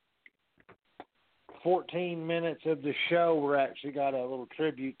 14 minutes of the show, we're actually got a little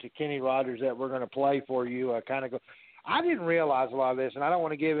tribute to Kenny Rogers that we're going to play for you. I didn't realize a lot of this, and I don't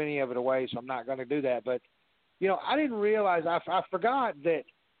want to give any of it away, so I'm not going to do that. But you know, I didn't realize. I forgot that.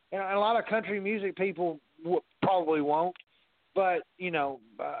 And a lot of country music people probably won't, but you know,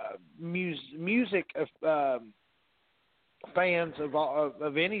 music fans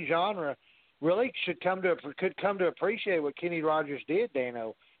of any genre really could come to appreciate what Kenny Rogers did.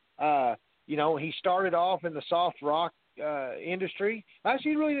 Dano, you know, he started off in the soft rock industry.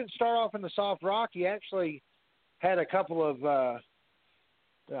 Actually, he really didn't start off in the soft rock. He actually had a couple of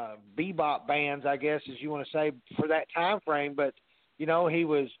bebop bands, I guess, as you want to say, for that time frame. But you know, he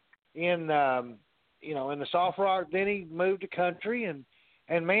was in you know, in the soft rock. Then he moved to country, and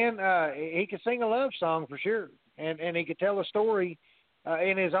man, he could sing a love song for sure, and he could tell a story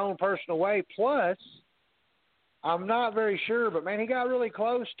in his own personal way. Plus, I'm not very sure, but man, he got really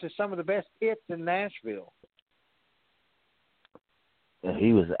close to some of the best hits in Nashville.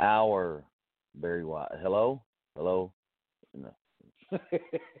 He was our Barry White. Hello. No.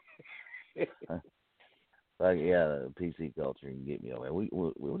 Like, yeah, the PC culture can get me over.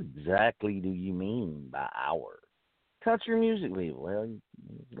 What exactly do you mean by our? Country music people. Well,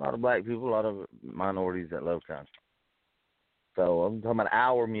 a lot of black people, a lot of minorities that love country. So I'm talking about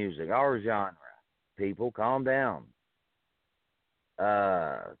our music, our genre. People, calm down.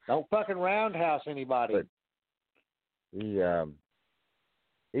 Don't fucking roundhouse anybody. But he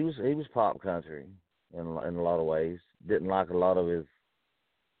was pop country in a lot of ways. Didn't like a lot of his,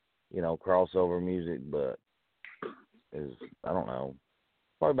 you know, crossover music, but is, I don't know,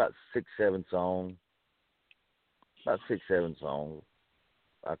 probably about 6-7 songs. About 6-7 songs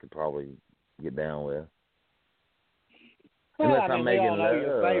I could probably get down with. Well, I mean, we all know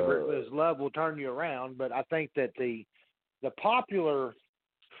your favorite was "Love Will Turn You Around," but I think that the populace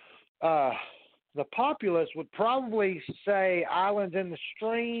would probably say "Islands in the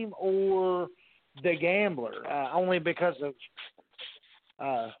Stream" or "The Gambler," only because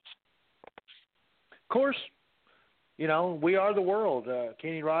of course, you know, "We Are the World."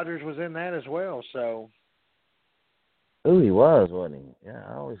 Kenny Rogers was in that as well, so. Oh, he was, wasn't he? Yeah,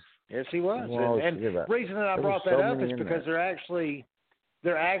 I always. Yes, he was. And the reason that I brought that up is because they're actually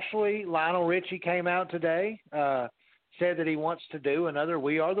Lionel Richie came out today, said that he wants to do another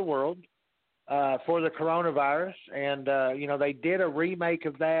 "We Are the World" for the coronavirus, and you know, they did a remake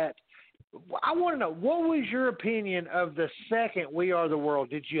of that. I want to know, what was your opinion of the second "We Are the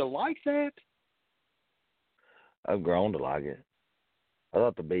World"? Did you like that? I've grown to like it. I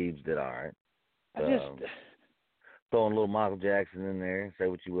thought the Beebs did all right. Throwing a little Michael Jackson in there, say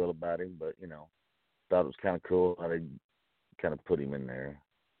what you will about him, but, you know, thought it was kind of cool how they kind of put him in there.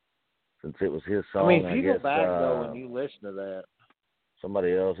 Since it was his song, I mean, if you go back, though, and you listen to that.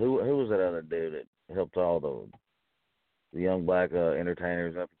 Somebody else, who was that other dude that helped all the young black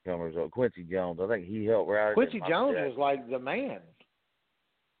entertainers, up-and-comers? Quincy Jones. I think he helped write it. Quincy Jones was like the man.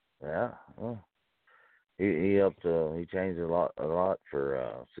 Yeah. Well, he helped, he changed a lot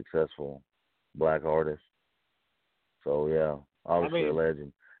for successful black artists. So, yeah, obviously a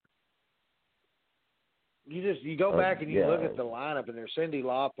legend. You go back and you look at the lineup, and there's Cyndi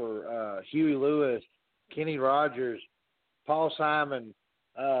Lauper, Huey Lewis, Kenny Rogers, Paul Simon,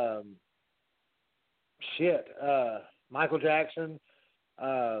 Michael Jackson.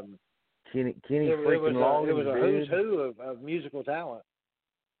 Kenny freaking Loggins. It was a who's who of musical talent.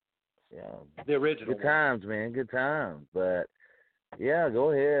 Yeah. The original. Good times, man. Good times. But, yeah,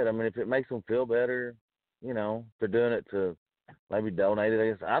 go ahead. I mean, if it makes them feel better, you know, they're doing it to maybe donate it. I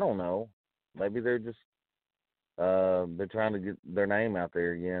guess. I don't know. Maybe they're just they're trying to get their name out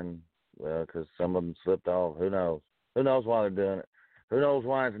there again because some of them slipped off. Who knows? Who knows why they're doing it? Who knows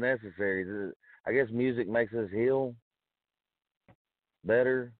why it's necessary? I guess music makes us heal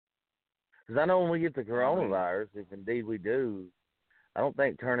better. Because I know when we get the coronavirus, if indeed we do, I don't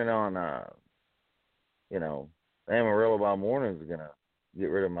think turning on, Amarillo by morning is going to get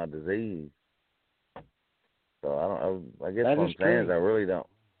rid of my disease. So I guess what I'm saying is I really don't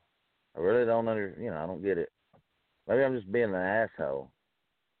I don't get it. Maybe I'm just being an asshole.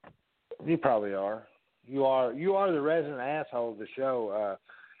 You probably are. You are the resident asshole of the show.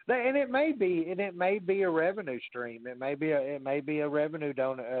 And it may be a revenue stream. It may be a revenue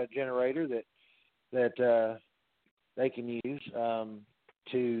generator that they can use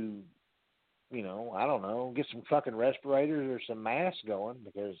to, I don't know, get some fucking respirators or some masks going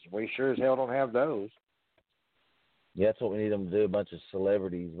because we sure as hell don't have those. Yeah, that's what we need them to do. A bunch of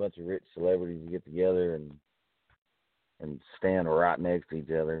rich celebrities to get together and stand right next to each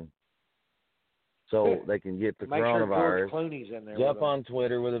other. So they can get the coronavirus, sure Clooney's in there jump on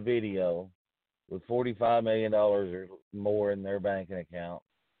Twitter with a video with $45 million or more in their banking account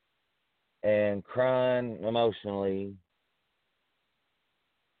and crying emotionally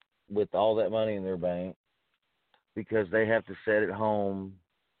with all that money in their bank because they have to sit at home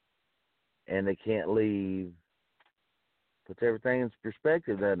and they can't leave. Puts everything in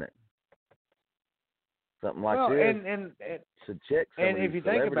perspective, doesn't it? Something like this. And to check some of if these you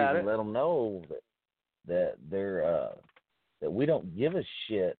think about and let them know that they're that we don't give a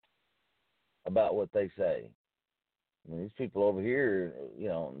shit about what they say. I mean, these people over here,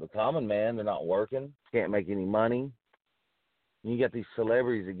 the common man, they're not working, can't make any money. And you got these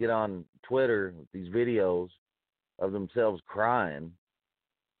celebrities that get on Twitter with these videos of themselves crying.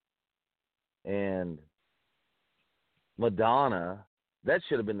 And Madonna, that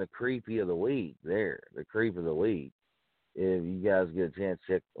should have been the creepy of the week there, the creep of the week. If you guys get a chance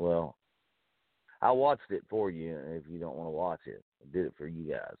to check, I watched it for you if you don't want to watch it. I did it for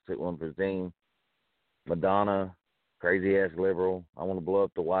you guys. Took one for the team. Madonna, crazy-ass liberal. I want to blow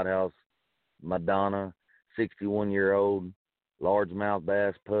up the White House. Madonna, 61-year-old, largemouth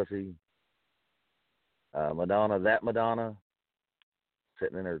bass pussy. Madonna,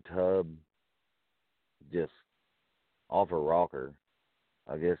 sitting in her tub, just off her rocker.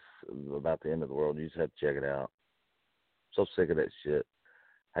 I guess about the end of the world. You just have to check it out. So sick of that shit.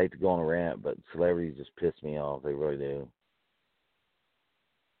 Hate to go on a rant, but celebrities just piss me off. They really do.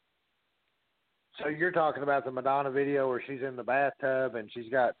 So you're talking about the Madonna video where she's in the bathtub and she's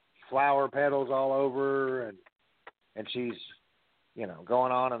got flower petals all over her and she's,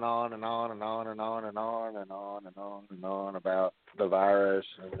 going on and on and on and on and on and on and on and on and on about the virus.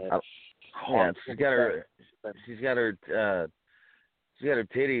 And she's got her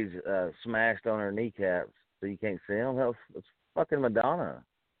titties smashed on her kneecaps so you can't see them. It's fucking Madonna.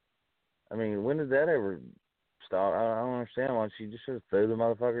 I mean, when did that ever start? I don't understand why she just should have threw the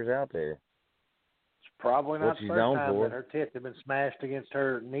motherfuckers out there. It's probably not the first time that her tits have been smashed against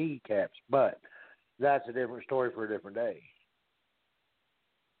her kneecaps, but that's a different story for a different day.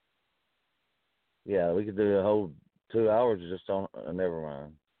 Yeah, we could do a whole 2 hours just on. Never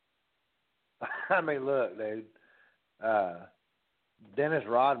mind. I mean, look, dude. Dennis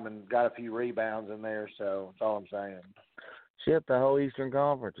Rodman got a few rebounds in there, so that's all I'm saying. Shit, the whole Eastern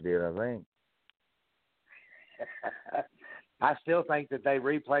Conference did, I think. I still think that they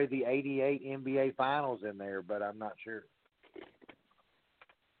replayed the '88 NBA Finals in there, but I'm not sure.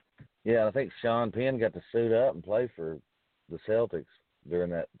 Yeah, I think Sean Penn got to suit up and play for the Celtics during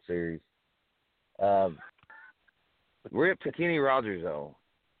that series. Rip to Kenny Rogers, though.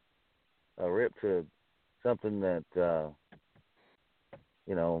 Rip to something that,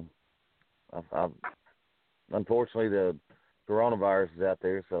 unfortunately the coronavirus is out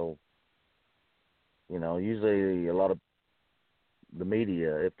there, so, usually a lot of the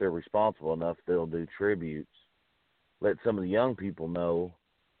media, if they're responsible enough, they'll do tributes, let some of the young people know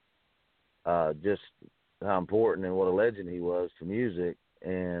just how important and what a legend he was to music,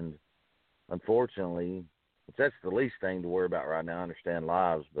 and unfortunately, that's the least thing to worry about right now. I understand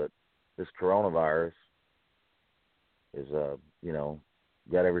lives, but this coronavirus is,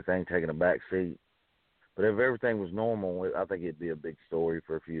 got everything taking a back seat. But if everything was normal, I think it'd be a big story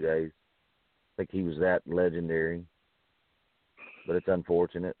for a few days. I think he was that legendary. but it's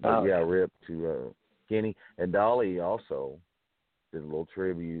unfortunate. But yeah, rip to Kenny. And Dolly also did a little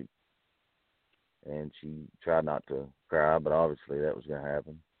tribute, and she tried not to cry, but obviously that was going to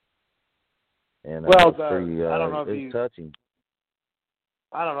happen. And well, it was pretty, I don't know if it was touching.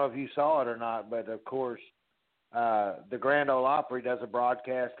 I don't know if you saw it or not, but of course, the Grand Ole Opry does a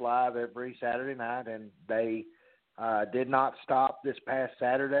broadcast live every Saturday night, and they did not stop this past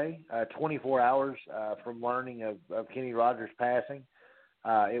Saturday, 24 hours from learning of Kenny Rogers' passing.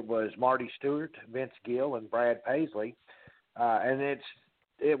 It was Marty Stewart, Vince Gill, and Brad Paisley, and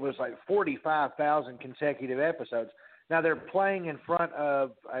it was like 45,000 consecutive episodes. Now they're playing in front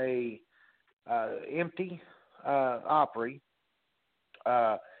of a empty Opry,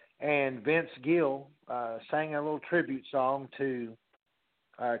 and Vince Gill sang a little tribute song to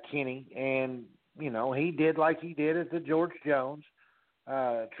Kenny, and he did like he did at the George Jones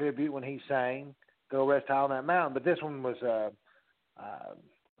tribute when he sang "Go Rest High on That Mountain." But this one was a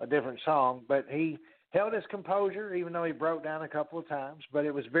different song. But he held his composure, even though he broke down a couple of times. But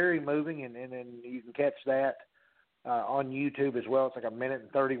it was very moving, and you can catch that on YouTube as well. It's like 1 minute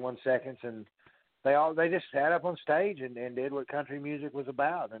and 31 seconds, and they just sat up on stage and did what country music was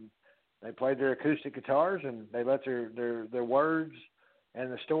about, and they played their acoustic guitars, and they let their words and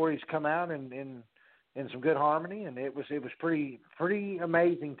the stories come out in some good harmony, and it was pretty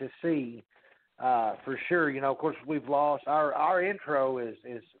amazing to see, for sure. Of course, we've lost our intro is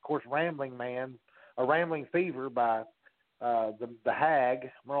of course Rambling Man, a Rambling Fever by the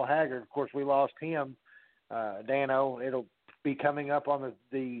Hag, Merle Haggard. Of course, we lost him, Dano. It'll be coming up on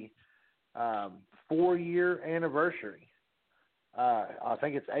the 4-year anniversary. I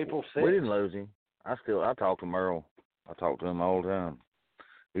think it's April 6th. We didn't lose him. I talk to Merle. I talk to him all the time.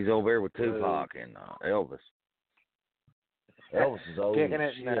 He's over there with Tupac and Elvis. Elvis is old. Kicking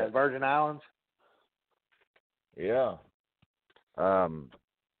it in the Virgin Islands. Yeah. What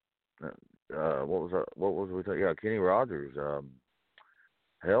was we talking? Yeah, Kenny Rogers.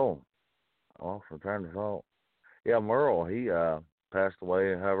 Hell, from trying to talk. Yeah, Merle. He passed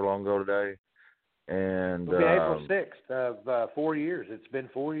away however long ago today. And it'll be April 6th of 4 years. It's been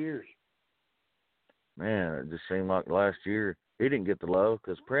 4 years. Man, it just seemed like last year he didn't get the love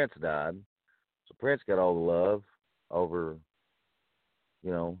because Prince died. So Prince got all the love over,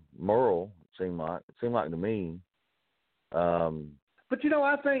 Merle. It seemed like to me. But I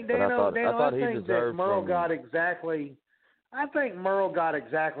think Dano, I think that Merle got exactly. I think Merle got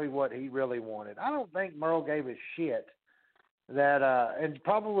exactly what he really wanted. I don't think Merle gave a shit that and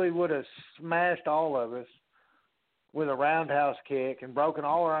probably would have smashed all of us with a roundhouse kick and broken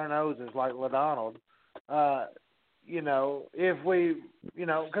all our noses like LaDonald. If we,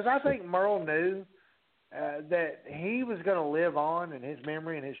 because I think Merle knew that he was going to live on, and his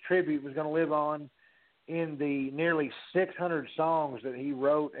memory and his tribute was going to live on in the nearly 600 songs that he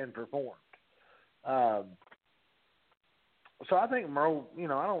wrote and performed. So I think Merle, I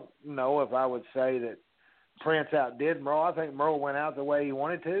don't know if I would say that Prince outdid Merle. I think Merle went out the way he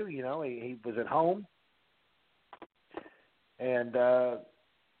wanted to. He was at home. And I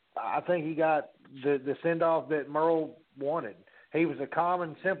think he got the send-off that Merle wanted. He was a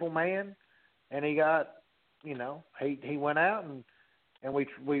common, simple man, and he got, he went out, and we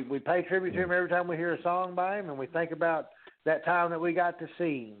pay tribute to him every time we hear a song by him, and we think about that time that we got to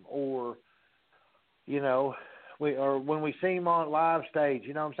see him, or, or when we see him on live stage.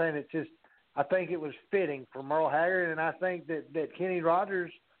 You know what I'm saying? It's just, I think it was fitting for Merle Haggard, and I think that Kenny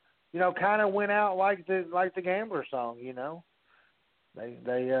Rogers, kind of went out like the Gambler song. He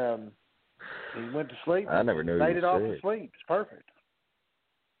went to sleep. I never knew he faded off sick. to sleep. It's perfect.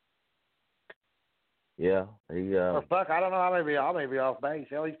 Yeah, he. Or fuck, I don't know. I may be off base.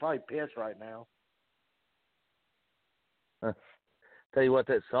 Hell, he's probably pissed right now. Tell you what,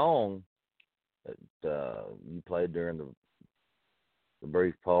 that song that you played during the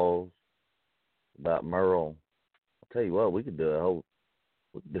brief pause about Merle. I'll tell you what, we could do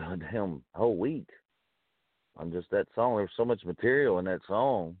a damn whole week on just that song. There's so much material in that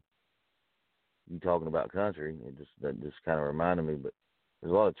song. You talking about country, that just kind of reminded me, but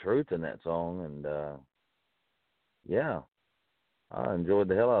there's a lot of truth in that song, and yeah, I enjoyed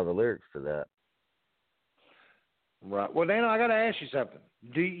the hell out of the lyrics to that. Right. Well, Dana, I got to ask you something.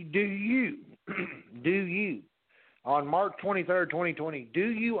 Do you on March 23rd, 2020, do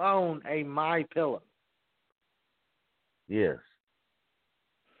you own a My Pillow? Yes.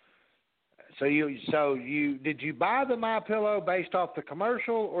 So you did you buy the My Pillow based off the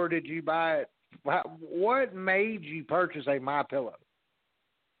commercial, or did you buy it? What made you purchase a My Pillow?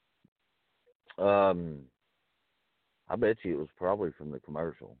 I bet you it was probably from the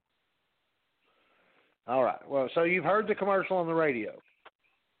commercial. All right. Well, so you've heard the commercial on the radio.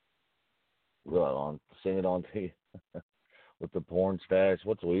 Well, sing it on TV with the porn stash.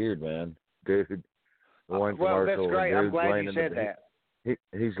 What's weird, man? Dude, one Well, commercial. that's great. I'm glad you said that.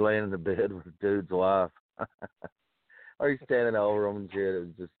 He's laying in the bed with the dude's wife. Or he's standing over him and shit. It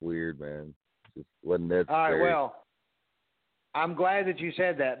was just weird, man. It just wasn't necessary. All right, well, I'm glad that you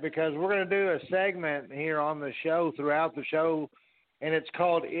said that because we're going to do a segment here on the show, throughout the show, and it's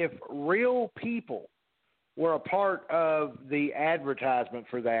called If Real People Were a Part of the Advertisement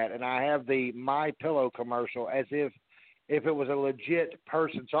for that. And I have the My Pillow commercial as if it was a legit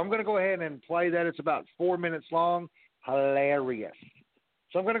person. So I'm going to go ahead and play that. It's about 4 minutes long. Hilarious.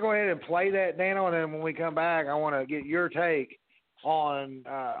 So I'm going to go ahead and play that, Dano, and then when we come back, I want to get your take on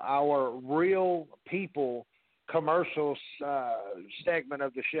our Real People commercial segment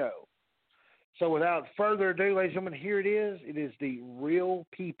of the show. So without further ado, ladies and gentlemen, here it is. It is the Real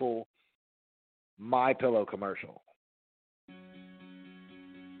People My Pillow commercial.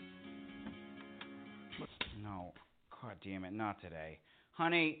 No. God damn it, not today.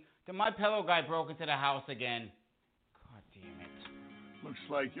 Honey, the My Pillow guy broke into the house again. God damn it. Looks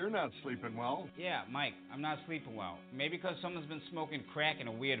like you're not sleeping well. Yeah, Mike, I'm not sleeping well. Maybe because someone's been smoking crack in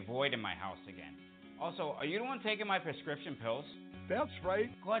a weird void in my house again. Also, are you the one taking my prescription pills? That's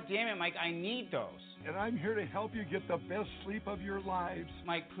right. God damn it, Mike, I need those. And I'm here to help you get the best sleep of your lives.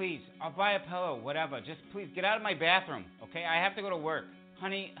 Mike, please, I'll buy a pillow, whatever. Just please get out of my bathroom, okay? I have to go to work.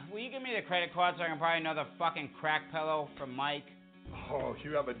 Honey, will you give me the credit card so I can buy another fucking crack pillow from Mike? Oh,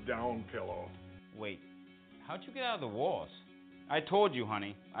 you have a down pillow. Wait, how'd you get out of the walls? I told you,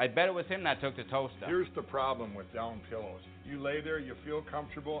 honey. I bet it was him that took the toaster. Here's the problem with down pillows. You lay there, you feel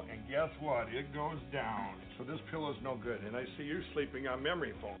comfortable, and guess what? It goes down. So this pillow's no good, and I see you sleeping on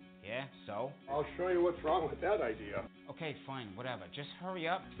memory foam. Yeah, so? I'll show you what's wrong with that idea. Okay, fine, whatever. Just hurry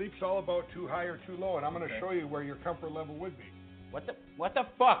up. Sleep's all about too high or too low, and I'm going to show you where your comfort level would be. What the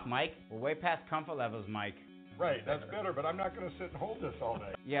fuck, Mike? We're way past comfort levels, Mike. Right, that's better, but I'm not going to sit and hold this all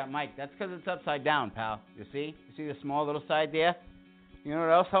day. Yeah, Mike, that's because it's upside down, pal. You see? You see the small little side there? You know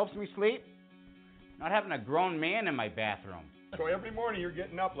what else helps me sleep? Not having a grown man in my bathroom. So every morning you're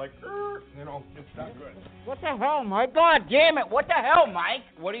getting up like, you know, it's not good. What the hell, Mike? God damn it, what the hell, Mike?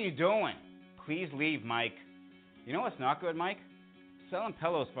 What are you doing? Please leave, Mike. You know what's not good, Mike? Selling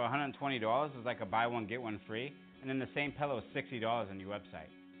pillows for $120 is like a buy one, get one free, and then the same pillow is $60 on your website.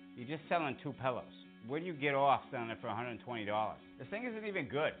 You're just selling two pillows. Where do you get off selling it for $120? This thing isn't even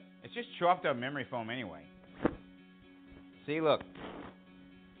good. It's just chopped up memory foam anyway. See, look.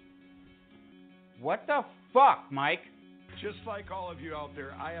 What the fuck, Mike? Just like all of you out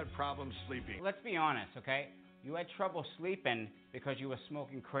there, I had problems sleeping. Let's be honest, okay? You had trouble sleeping because you were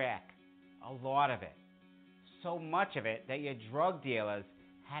smoking crack. A lot of it. So much of it that your drug dealers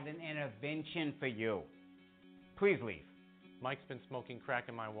had an intervention for you. Please leave. Mike's been smoking crack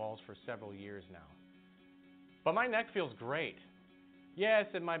in my walls for several years now. But my neck feels great. Yes,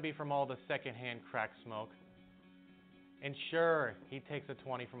 it might be from all the secondhand crack smoke. And sure, he takes a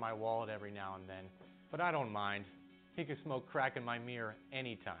 20 from my wallet every now and then, but I don't mind. He can smoke crack in my mirror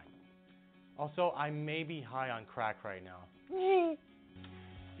anytime. Also, I may be high on crack right now.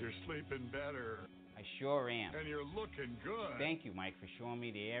 You're sleeping better. I sure am. And you're looking good. Thank you, Mike, for showing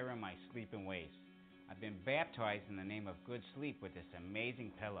me the error in my sleeping ways. I've been baptized in the name of good sleep with this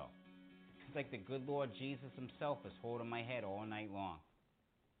amazing pillow. It's like the good Lord Jesus himself is holding my head all night long.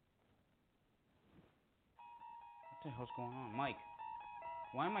 What the hell's going on? Mike,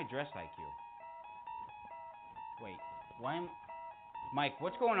 why am I dressed like you? Wait, why am... Mike,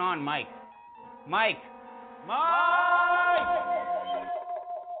 what's going on, Mike? Mike! Mike!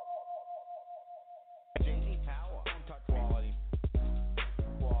 JD Power. Quality.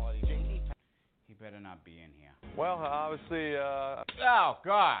 JD. He better not be in here. Well, obviously, Oh,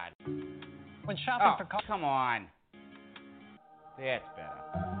 God! when shopping Oh, come on. That's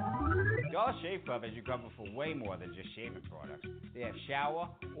better. Dollar Shave Club has you covered for way more than just shaving products. They have shower,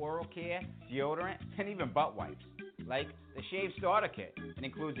 oral care, deodorant, and even butt wipes. Like the Shave Starter Kit. It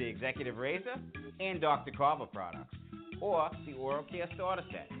includes the Executive Razor and Dr. Carver products. Or the Oral Care Starter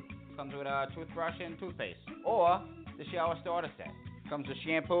Set. Comes with a toothbrush and toothpaste. Or the Shower Starter Set. Comes with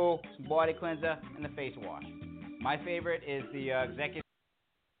shampoo, some body cleanser, and the face wash. My favorite is the Executive.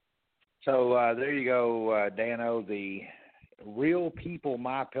 So there you go, Dano, the Real People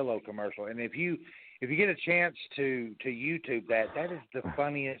My Pillow commercial. And if you get a chance to YouTube that is the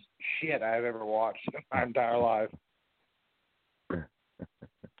funniest shit I've ever watched in my entire life.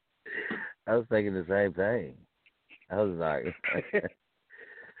 I was thinking the same thing. I was like,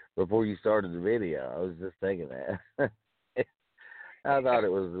 before you started the video, I was just thinking that. I thought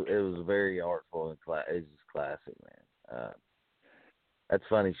it was very artful and it's just classic, man. That's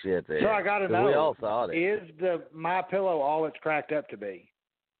funny shit there. So I got to know, we all thought it. Is the My Pillow all it's cracked up to be?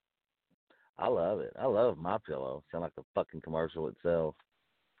 I love it. I love My Pillow. Sound like the fucking commercial itself.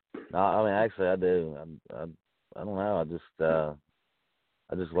 No, I mean, actually, I do. I don't know.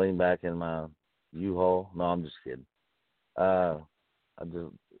 I just lean back in my U-Haul. No, I'm just kidding. I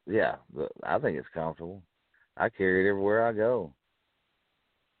think it's comfortable. I carry it everywhere I go.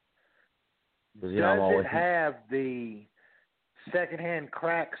 Does it have the secondhand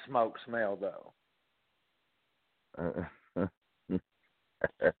crack smoke smell, though?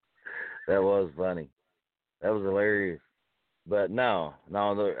 That was funny. That was hilarious. But no,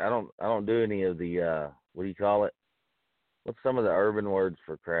 I don't do any of the what do you call it? What's some of the urban words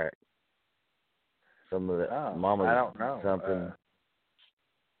for crack? Some of the mama. I don't know. Something.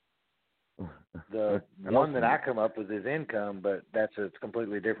 The one that I come up with is income, but that's a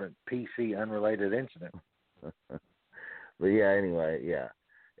completely different PC unrelated incident. But yeah, anyway, yeah,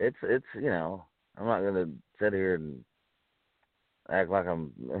 it's I'm not gonna sit here and act like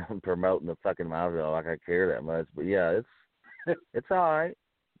I'm promoting the fucking Maville like I care that much. But yeah, it's all right.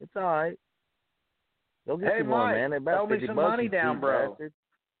 It's all right. Go get you one, man. They about throw me some money down, bro.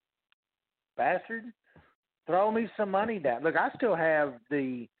 Bastard. Throw me some money down. Look, I still have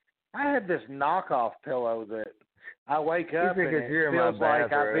I have this knockoff pillow that I wake up and it feels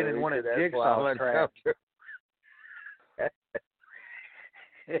like I've been in one of Jigsaw's traps.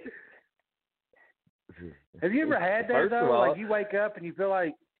 Have you ever had that though? Like you wake up and you feel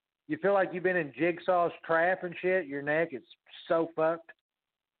like you've been in Jigsaw's trap and shit. Your neck is so fucked.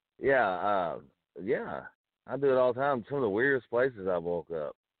 Yeah, I do it all the time. Some of the weirdest places I woke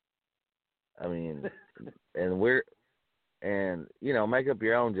up. I mean, and make up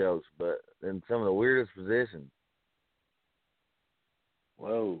your own jokes, but in some of the weirdest positions.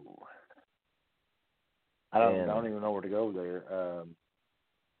 Whoa. I don't even know where to go there.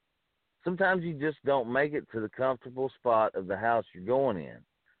 Sometimes you just don't make it to the comfortable spot of the house you're going in.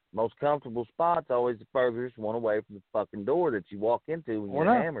 Most comfortable spot's always the furthest one away from the fucking door that you walk into when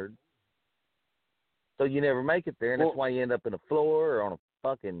you're hammered. So you never make it there, and that's why you end up in a floor or on a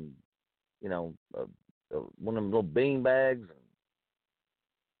fucking, one of them little bean bags.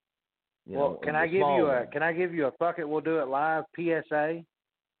 Can I give you a fuck it, we'll do it live PSA?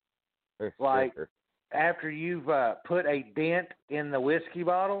 Like after you've put a dent in the whiskey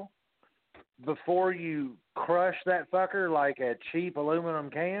bottle, before you crush that fucker like a cheap aluminum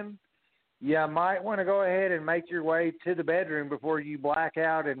can, you might want to go ahead and make your way to the bedroom before you black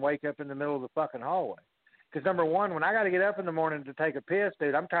out and wake up in the middle of the fucking hallway. Because number one, when I got to get up in the morning to take a piss,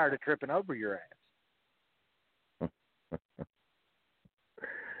 dude, I'm tired of tripping over your ass.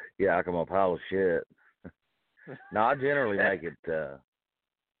 Yeah, I come a pile of shit. No, I generally make it.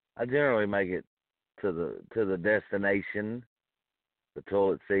 I generally make it to the destination, the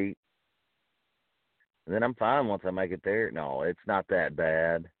toilet seat, and then I'm fine once I make it there. No, it's not that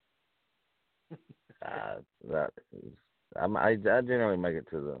bad. I generally make it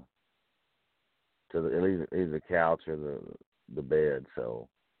to the either the couch or the bed. So.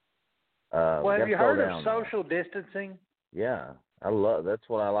 Well, have you heard of social distancing? Yeah, that's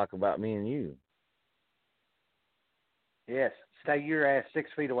what I like about me and you. Yes, stay your ass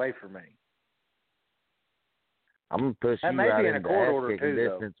 6 feet away from me. I'm gonna push that you may out be in into a court order too,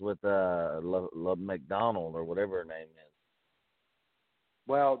 distance with McDonald or whatever her name is.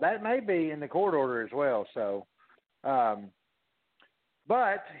 Well, that may be in the court order as well. So,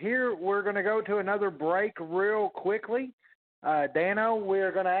 but here we're going to go to another break real quickly. Dano,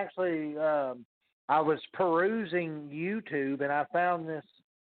 we're going to actually. I was perusing YouTube and I found this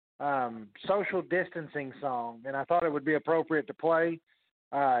social distancing song, and I thought it would be appropriate to play.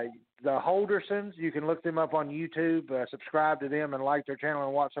 The Holdersons, you can look them up on YouTube, subscribe to them and like their channel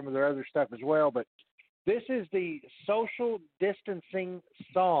and watch some of their other stuff as well. But this is the social distancing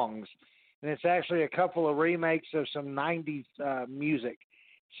songs, and it's actually a couple of remakes of some 90s music.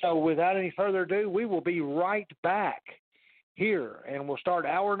 So without any further ado, we will be right back here, and we'll start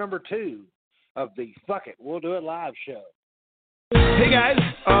hour number 2 of the Fuck It, We'll Do It Live show. Hey guys,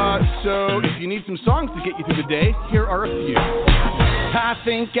 so if you need some songs to get you through the day, here are a few. I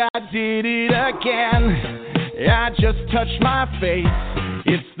think I did it again. I just touched my face.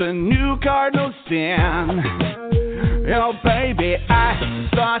 It's the new cardinal sin. Oh baby, I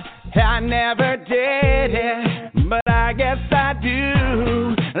thought I never did it, but I guess I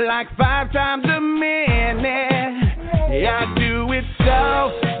do. Like 5 times a minute. I do it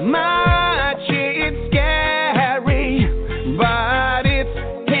so much, it's scary, but it's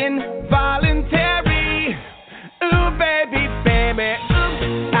involuntary. Ooh, baby, baby,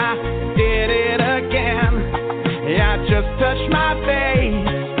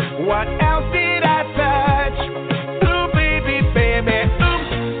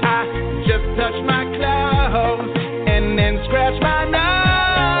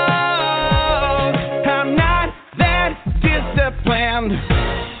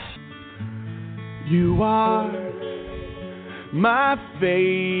 are my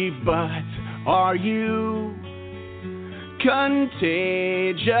fave, but are you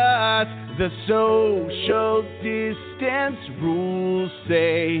contagious? The social distance rules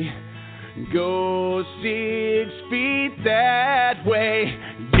say go 6 feet that way.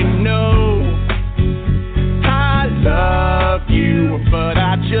 You know I love you, but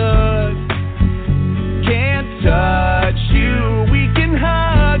I just can't touch you. We can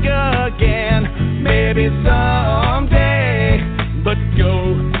hug again, maybe someday, but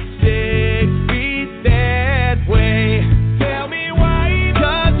go 6 feet that way. Tell me why,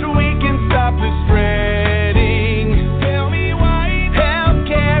 'cause we can stop the spreading. Tell me why,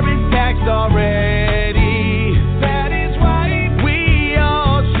 healthcare is taxed already. That is why we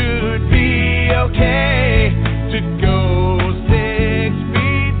all should be okay to go 6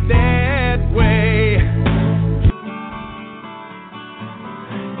 feet that way.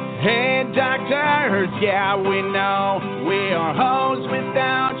 Hey doctors, yeah, we know we are hoes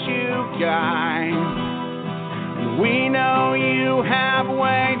without you guys. We know you have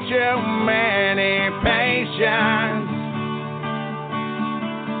way too many patients.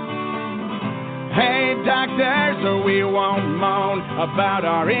 Hey doctors, so we won't moan about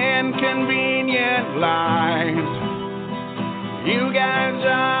our inconvenient lives. You guys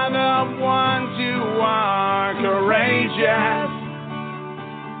are the ones who are courageous.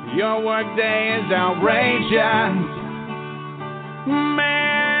 Your workday is outrageous.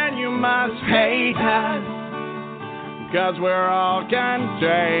 Man, you must hate us, 'cause we're all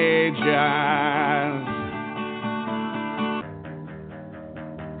contagious.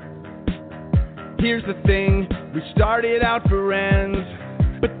 Here's the thing, we started out friends,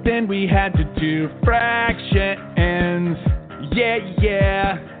 but then we had to do fractions.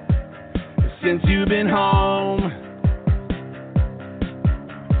 Yeah, since you've been home,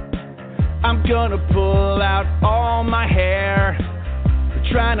 I'm gonna pull out all my hair,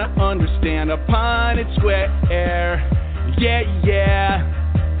 trying to understand a Punnett Square. Yeah,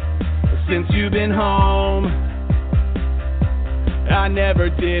 since you've been home, I never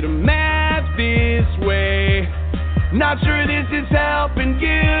did math this way. Not sure this is helping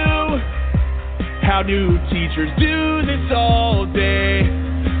you. How do teachers do this all day?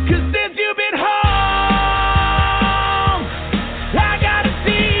 'Cause since you've been home, I gotta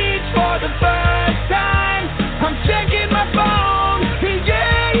teach for the first time. I'm checking my phone,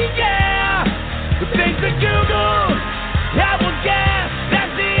 yeah. But thanks to Google, I will guess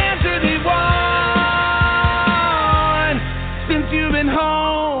that's the answer they want. Since you've been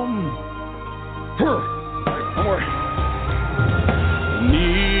home, one more.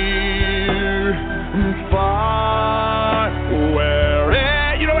 Near, far,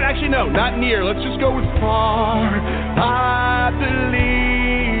 where? You know what? Actually, no, not near. Let's just go with far. I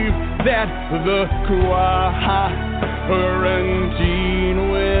believe that the quarantine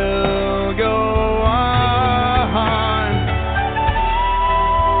will go on.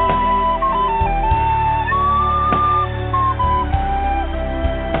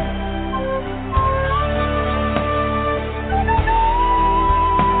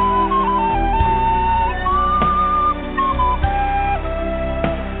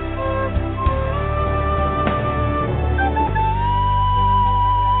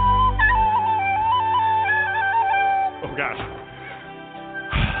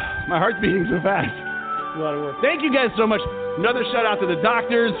 My heart's beating so fast. It's a lot of work. Thank you guys so much. Another shout out to the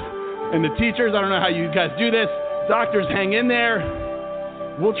doctors and the teachers. I don't know how you guys do this. Doctors, hang in there.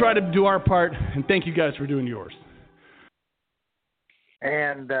 We'll try to do our part, and thank you guys for doing yours.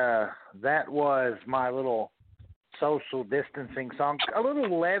 And that was my little social distancing song. A little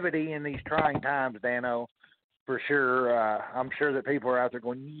levity in these trying times, Dano, for sure. I'm sure that people are out there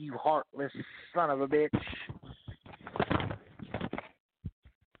going, "You heartless son of a bitch."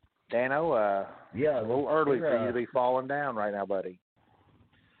 Dano, yeah, a little early for you to be falling down right now, buddy.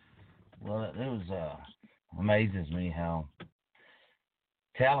 Well, it was amazes me how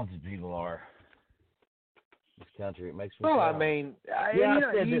talented people are in this country. It makes me well, proud. I mean,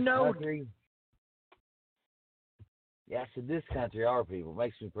 Country, yeah, I said this country, our people,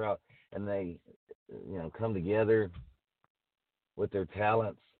 makes me proud, and they, come together with their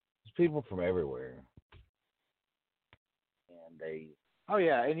talents. There's people from everywhere, and they. Oh,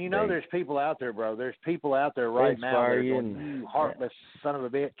 yeah, and there's people out there, bro. There's people out there right now that are going, "You heartless son of a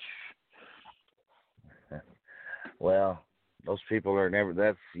bitch." Well, those people are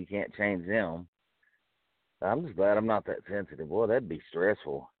you can't change them. I'm just glad I'm not that sensitive. Boy, that'd be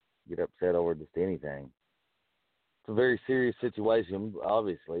stressful. Get upset over just anything. It's a very serious situation,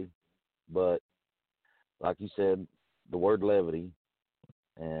 obviously, but like you said, the word levity,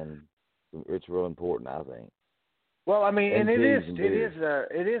 and it's real important, I think. Well, I mean, and it is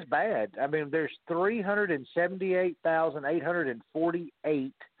bad. I mean, there's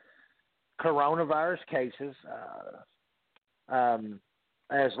 378,848 coronavirus cases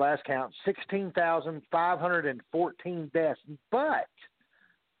as last count, 16,514 deaths. But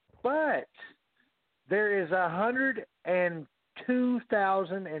there is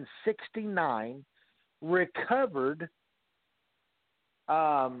 102,069 recovered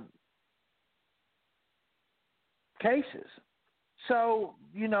cases. So,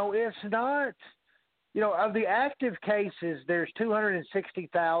 it's not, of the active cases, there's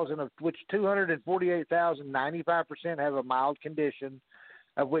 260,000, of which 248,000, 95% have a mild condition,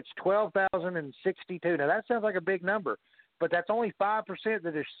 of which 12,062. Now, that sounds like a big number, but that's only 5%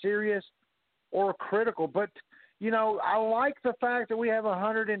 that is serious or critical. But, I like the fact that we have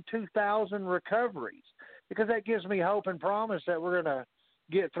 102,000 recoveries, because that gives me hope and promise that we're going to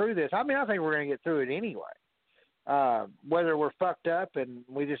get through this. I mean, I think we're going to get through it anyway. Whether we're fucked up and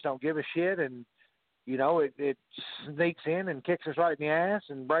we just don't give a shit, and it sneaks in and kicks us right in the ass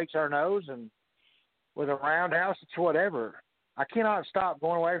and breaks our nose, and with a roundhouse, it's whatever. I cannot stop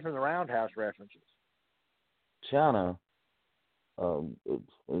going away from the roundhouse references. China, it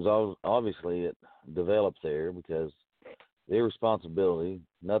was obviously it developed there because irresponsibility,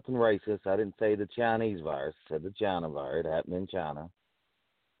 nothing racist. I didn't say the Chinese virus, I said the China virus. It happened in China.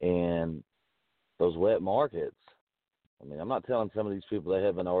 And those wet markets, I mean, I'm not telling some of these people they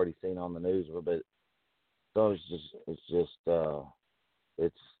haven't already seen on the news, but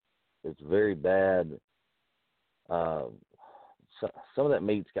it's very bad. Some of that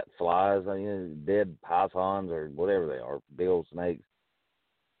meat's got flies, dead pythons or whatever they are, big old snakes.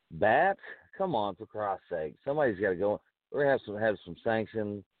 Bats, come on, for Christ's sake, somebody's got to go. We're gonna have some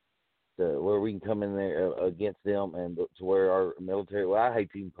sanctions where we can come in there against them, and to where our military. Well, I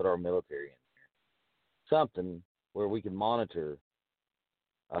hate to even put our military in there. Something where we can monitor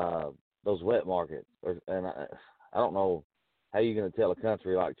those wet markets. And I don't know how you're going to tell a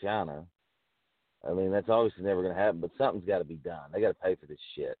country like China. I mean, that's obviously never going to happen, but something's got to be done. They got to pay for this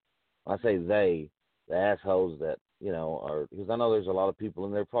shit. When I say they, the assholes that, are, because I know there's a lot of people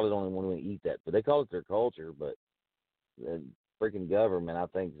in there probably don't even want to eat that, but they call it their culture, but the freaking government, I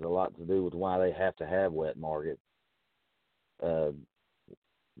think, has a lot to do with why they have to have wet markets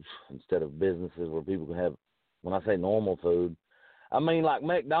instead of businesses where people can have, when I say normal food, I mean like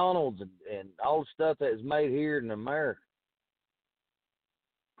McDonald's and all the stuff that is made here in America.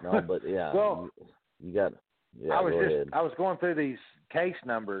 No, but yeah, well, you got. Yeah, I was going through these case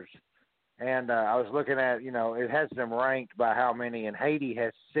numbers, and I was looking at, it has them ranked by how many, and Haiti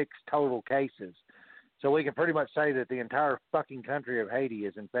has 6 total cases. So we can pretty much say that the entire fucking country of Haiti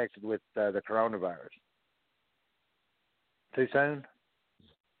is infected with the coronavirus. Too soon?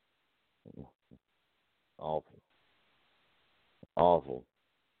 Awful,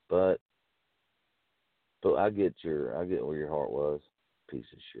 but I get where your heart was.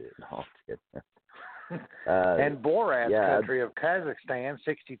 Piece of shit. And Borat's country of Kazakhstan,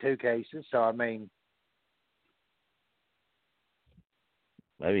 62 cases. So I mean,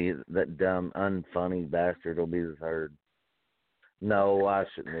 maybe that dumb, unfunny bastard will be the third. No, I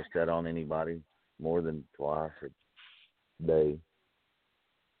shouldn't wish that on anybody more than twice a day.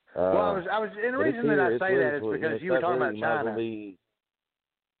 Well, I was, and the reason that I say that is because you were talking about China.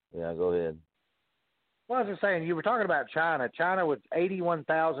 Yeah, go ahead. Well, I was just saying, you were talking about China. China with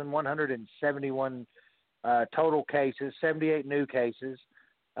 81,171 total cases, 78 new cases,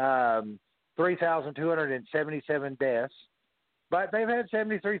 3,277 deaths. But they've had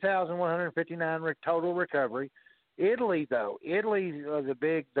 73,159 total recovery. Italy, though,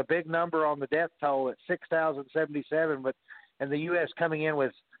 the big number on the death toll at 6,077, and the U.S. coming in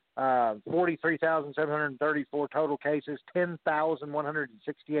with 43,734 total cases,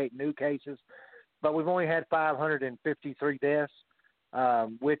 10,168 new cases. But we've only had 553 deaths,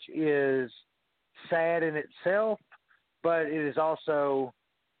 which is sad in itself, but it is also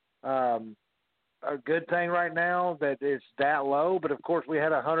a good thing right now that it's that low. But, of course, we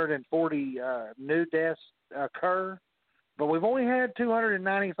had 140 new deaths occur, but we've only had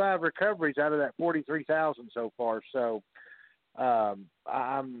 295 recoveries out of that 43,000 so far. So, now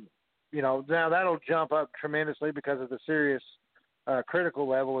that'll jump up tremendously because of the serious critical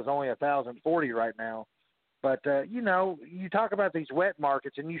level is only 1,040 right now. But, you talk about these wet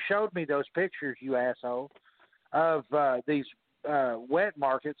markets, and you showed me those pictures, you asshole, of these wet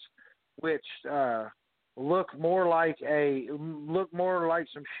markets, which look more like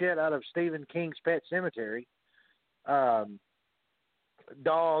some shit out of Stephen King's Pet Cemetery.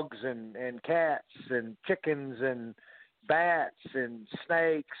 Dogs and cats and chickens and bats and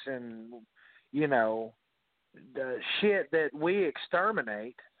snakes and, you know, the shit that we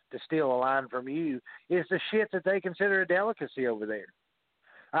exterminate, to steal a line from you, is the shit that they consider a delicacy over there.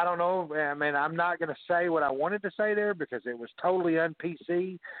 I don't know. I mean, I'm not going to say what I wanted to say there because it was totally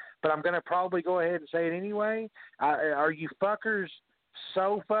un-PC, but I'm going to probably go ahead and say it anyway. Are you fuckers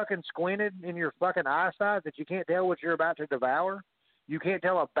so fucking squinted in your fucking eyesight that you can't tell what you're about to devour? You can't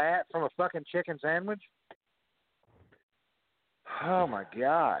tell a bat from a fucking chicken sandwich? Oh, my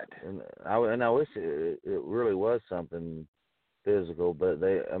God. And I wish it really was something physical, but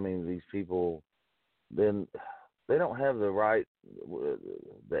these people, then they don't have the right,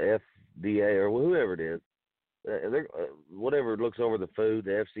 the FDA or whoever it is, whatever looks over the food,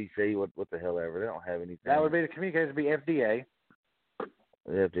 the FCC, what the hell ever, they don't have anything. That would be the communicator, be FDA.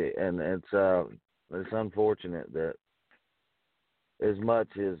 FDA, and it's unfortunate that as much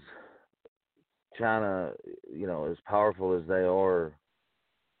as China, you know, as powerful as they are,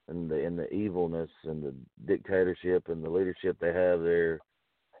 and the evilness and the dictatorship and the leadership they have there,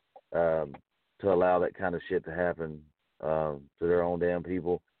 to allow that kind of shit to happen to their own damn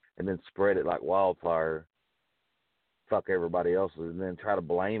people, and then spread it like wildfire, fuck everybody else, and then try to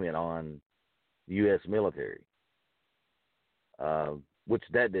blame it on the U.S. military, which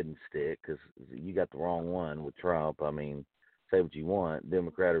that didn't stick because you got the wrong one with Trump. I mean, say what you want,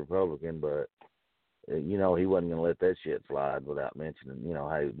 Democrat or Republican, but you know, he wasn't going to let that shit slide without mentioning, you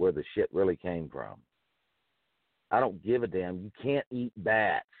know, where the shit really came from. I don't give a damn. You can't eat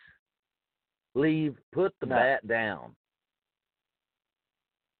bats. Put the bat down.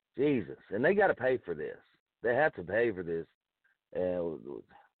 Jesus. And they got to pay for this. They have to pay for this.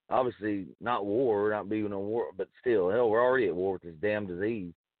 Obviously, not war, not being a war, but still, hell, we're already at war with this damn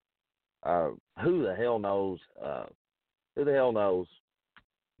disease. Who the hell knows?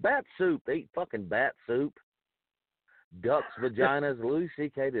 Bat soup. They eat fucking bat soup. Ducks' vaginas. Louis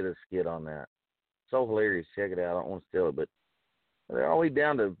C.K. did a skit on that. So hilarious. Check it out. I don't want to steal it, but they're all the way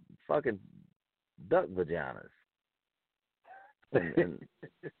down to fucking duck vaginas. And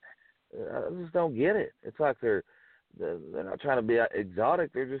I just don't get it. It's like they're not trying to be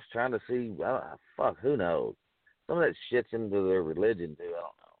exotic. They're just trying to see, who knows? Some of that shit's into their religion, too. I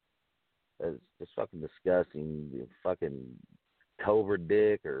don't know. It's just fucking disgusting. Fucking cobra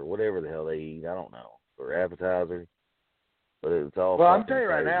dick or whatever the hell they eat. I don't know. For appetizer. But it's all. Well, I'm telling you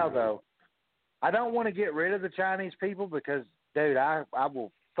right now, though, I don't want to get rid of the Chinese people because, dude, I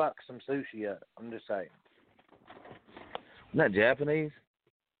will fuck some sushi up. I'm just saying. Isn't that Japanese?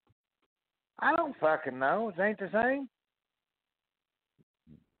 I don't fucking know. It ain't the same.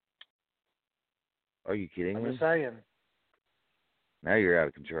 Are you kidding me? I'm just saying. Now you're out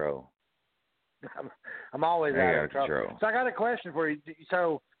of control. I'm always out of control. So I got a question for you.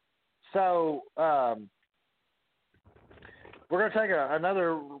 So we're going to take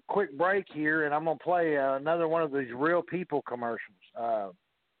another quick break here, and I'm going to play another one of these Real People commercials.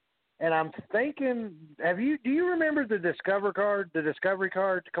 And I'm thinking, do you remember the Discovery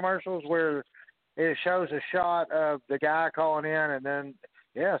Card commercials where it shows a shot of the guy calling in and then,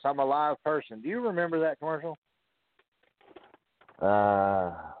 yes, I'm a live person. Do you remember that commercial?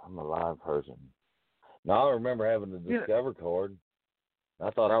 I'm a live person. No, I remember having the Discovery Card. I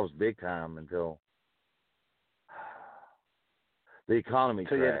thought I was big time until the economy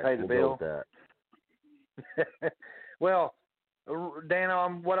crashed. So you had to pay the bill? Well,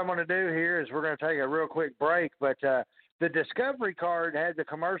 Dan, what I'm going to do here is we're going to take a real quick break, but the Discovery Card had the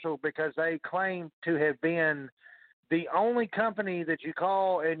commercial because they claimed to have been the only company that you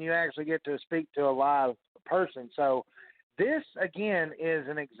call and you actually get to speak to a live person. So this, again, is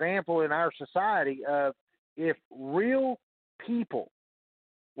an example in our society of if real people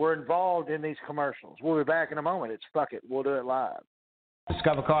were involved in these commercials. We'll be back in a moment. It's Fuck It. We'll do it live.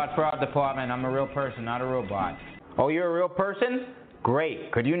 Discover Card Fraud Department. I'm a real person, not a robot. Oh, you're a real person?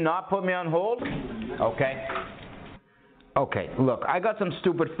 Great. Could you not put me on hold? Okay, look, I got some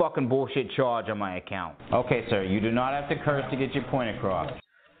stupid fucking bullshit charge on my account. Okay, sir, you do not have to curse to get your point across.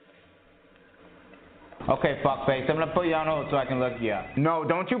 Okay, fuckface, I'm gonna put you on hold so I can look you up. No,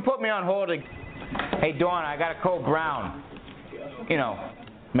 don't you put me on hold. Hey, Dawn, I got a Code Brown. You know,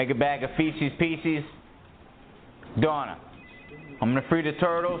 make a bag of feces pieces. Donna, I'm gonna free the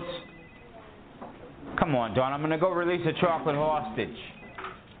turtles. Come on, Donna, I'm gonna go release a chocolate hostage.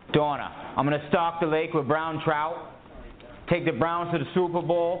 Donna, I'm gonna stock the lake with brown trout. Take the Browns to the Super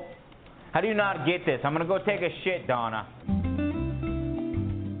Bowl. How do you not get this? I'm gonna go take a shit, Donna.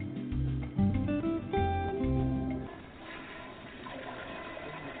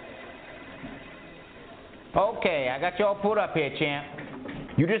 Okay, I got you all put up here, champ.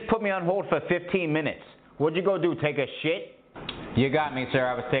 You just put me on hold for 15 minutes. What'd you go do, take a shit? You got me, sir.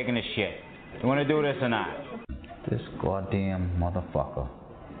 I was taking a shit. You want to do this or not? This goddamn motherfucker.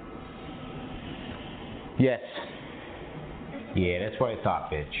 Yes. Yeah, that's what I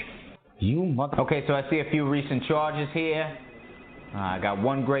thought, bitch. You mother... Okay, so I see a few recent charges here. I got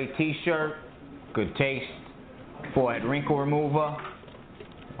one gray t-shirt, good taste, forehead wrinkle remover.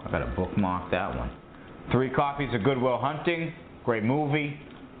 I gotta bookmark that one. 3 copies of Good Will Hunting, great movie.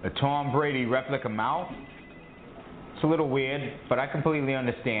 A Tom Brady replica mouth. It's a little weird, but I completely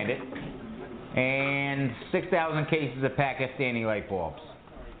understand it. And 6,000 cases of Pakistani light bulbs.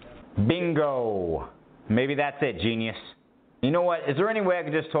 Bingo! Maybe that's it, genius. You know what? Is there any way I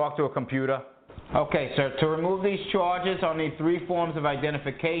could just talk to a computer? Okay, sir. To remove these charges, I'll need 3 forms of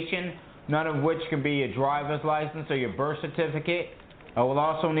identification, none of which can be your driver's license or your birth certificate. I will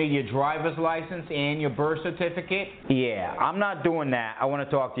also need your driver's license and your birth certificate. Yeah, I'm not doing that. I want to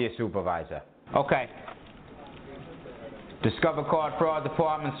talk to your supervisor. Okay. Discover Card Fraud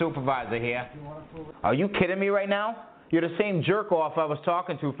Department supervisor here. Are you kidding me right now? You're the same jerk-off I was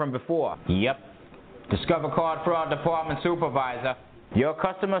talking to from before. Yep. Discover Card Fraud Department supervisor. Your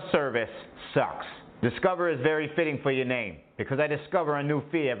customer service sucks. Discover is very fitting for your name, because I discover a new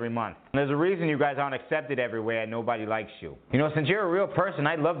fee every month. And there's a reason you guys aren't accepted everywhere and nobody likes you. You know, since you're a real person,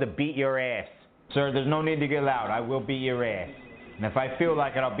 I'd love to beat your ass. Sir, there's no need to get loud. I will beat your ass. And if I feel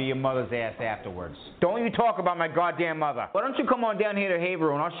like it, I'll beat your mother's ass afterwards. Don't you talk about my goddamn mother. Why don't you come on down here to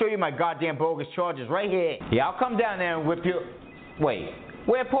Haverhill and I'll show you my goddamn bogus charges right here. Yeah, I'll come down there and whip you... Wait,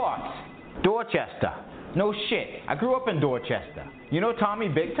 where parts? Dorchester. No shit. I grew up in Dorchester. You know Tommy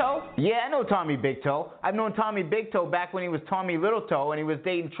Big Toe? Yeah, I know Tommy Big Toe. I've known Tommy Big Toe back when he was Tommy Little Toe and he was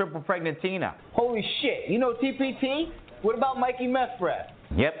dating Triple Pregnant Tina. Holy shit. You know TPT? What about Mikey Meth Breath?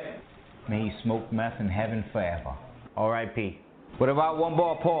 Yep. May he smoke meth in heaven forever. R.I.P. What about One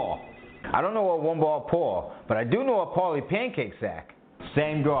Ball Paul? I don't know a One Ball Paul, but I do know a Paulie Pancake Sack.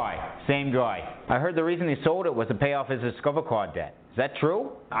 Same guy. Same guy. I heard the reason he sold it was to pay off his Discover Card debt. Is that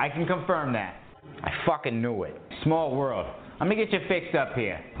true? I can confirm that. I fucking knew it. Small world. Let me get you fixed up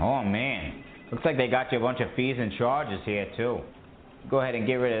here. Oh, man. Looks like they got you a bunch of fees and charges here, too. Go ahead and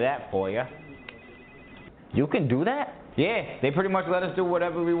get rid of that for you. You can do that? Yeah, they pretty much let us do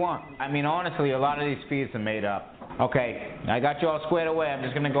whatever we want. I mean, honestly, a lot of these fees are made up. Okay, I got you all squared away. I'm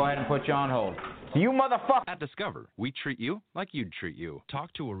just going to go ahead and put you on hold. You motherfucker! At Discover, we treat you like you'd treat you.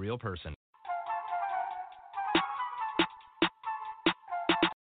 Talk to a real person.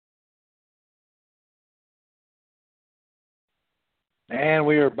 And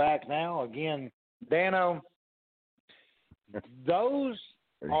we are back now. Again, Dano, those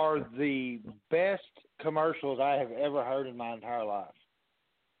are the best commercials I have ever heard in my entire life.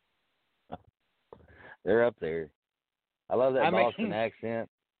 They're up there. I love that Boston accent,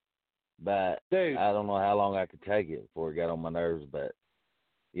 but dude, I don't know how long I could take it before it got on my nerves. But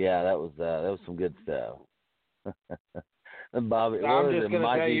yeah, that was some good stuff. Bobby, I'm just going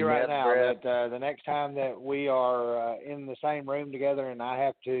to tell you right now that the next time that we are in the same room together and I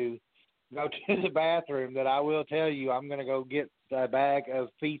have to go to the bathroom, that I will tell you I'm going to go get a bag of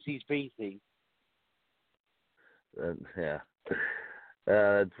feces. Yeah.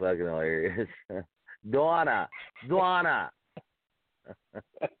 That's fucking hilarious. Donna.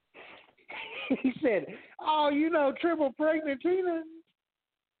 He said, "Oh, you know, Triple Pregnant Tina."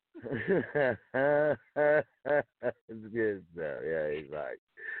 It's good stuff. Yeah, he's like,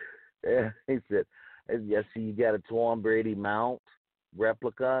 yeah. He said, "Yes, you got a Tom Brady mount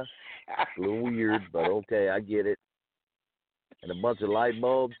replica. It's a little weird, but okay, I get it. And a bunch of light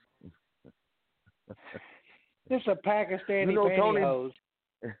bulbs. It's a Pakistani pantyhose.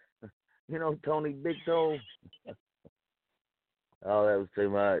 You know Tony Big Toe." Oh, that was too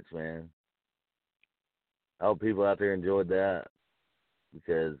much, man. I hope people out there enjoyed that,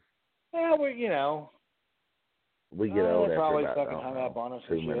 because we get old after probably about, fucking hung up on us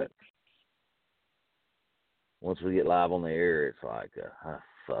 2 minutes. Once we get live on the air, it's like,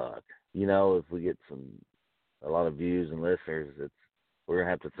 fuck. You know, if we get a lot of views and listeners, we're gonna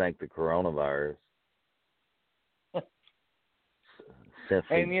have to thank the coronavirus.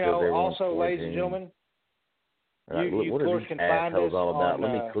 And also, ladies and gentlemen, you of course can find us all about? on.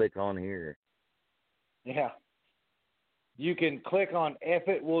 Let me click on here. Yeah. You can click on F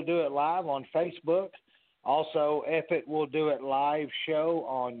It We'll Do It Live on Facebook. Also, F It We'll Do It Live show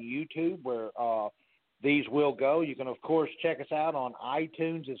on YouTube, where these will go. You can, of course, check us out on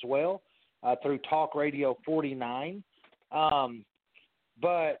iTunes as well through Talk Radio 49.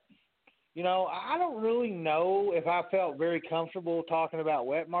 But, I don't really know if I felt very comfortable talking about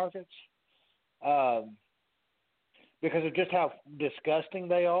wet markets because of just how disgusting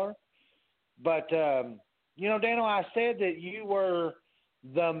they are. But, Daniel, I said that you were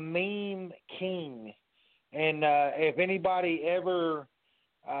the meme king. And if anybody ever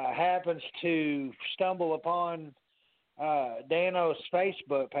happens to stumble upon Dano's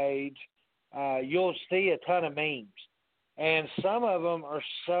Facebook page, you'll see a ton of memes. And some of them are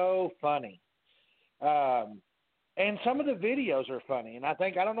so funny. And some of the videos are funny. And I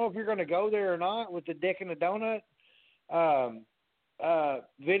don't know if you're going to go there or not with the Dick in a Donut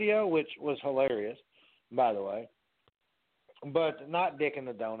video, which was hilarious, by the way. But not Dick in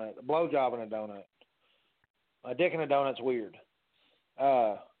the Donut, blowjob in a donut. Dick in a Donut's weird.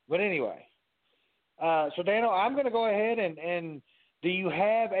 But anyway, so Daniel, I'm going to go ahead and do you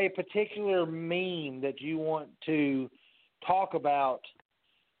have a particular meme that you want to talk about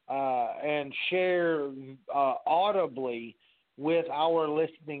and share audibly with our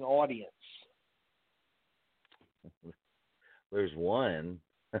listening audience? There's one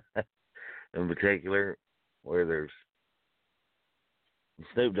in particular where there's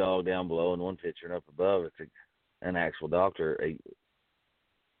Snoop Dogg down below in one picture, and up above it's an actual doctor, a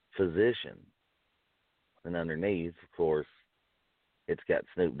physician. And underneath, of course, it's got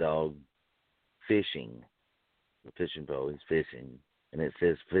Snoop Dogg fishing, the fishing pole, he's fishing, and it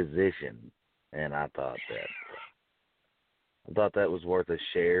says physician. And I thought that was worth a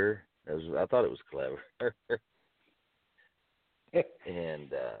share. I thought it was clever.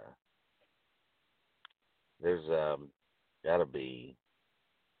 And there's got to be,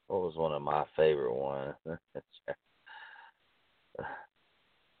 what was one of my favorite ones?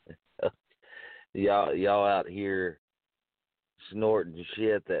 y'all out here snorting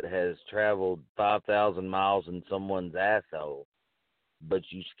shit that has traveled 5,000 miles in someone's asshole, but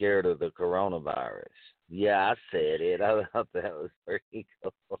you scared of the coronavirus. Yeah, I said it. I thought that was pretty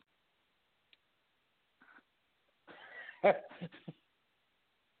cool. I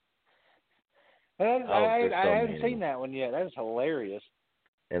haven't seen that one yet. That is hilarious.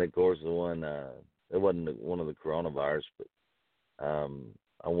 And of course, the one it wasn't one of the coronavirus, but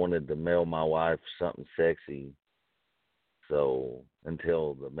I wanted to mail my wife something sexy. So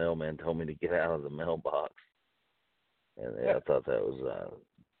until the mailman told me to get out of the mailbox, and I thought that was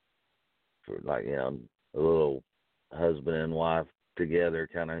for a little husband and wife together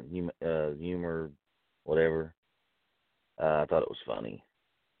kind of humor, whatever. I thought it was funny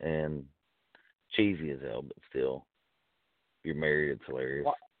and cheesy as hell, but still, if you're married, it's hilarious.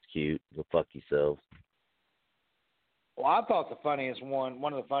 It's cute. Go fuck yourself. Well, I thought the funniest one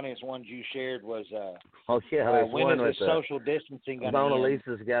of the funniest ones you shared was there's when one is with the social distancing going to Mona end?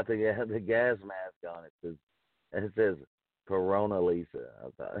 Lisa's got the gas mask on it. It says Corona Lisa. I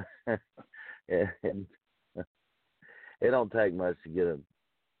thought it don't take much to get a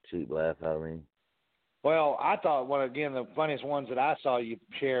cheap laugh out of me. Well, I thought the funniest ones that I saw you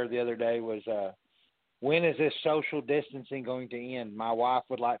share the other day was when is this social distancing going to end? My wife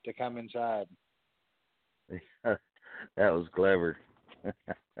would like to come inside. That was clever.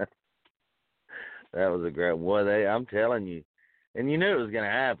 That was a great one. I'm telling you, and you knew it was going to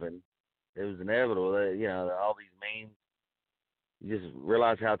happen. It was inevitable. All these memes. You just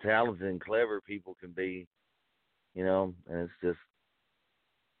realize how talented and clever people can be. And it's just,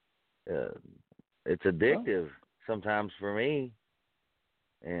 it's addictive sometimes for me.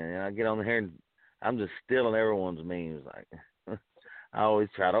 And I get on there and I'm just stealing everyone's memes. Like I always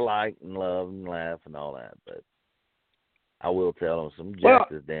try to like and love and laugh and all that, but I will tell them some jack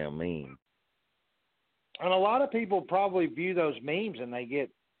this damn meme. And a lot of people probably view those memes and they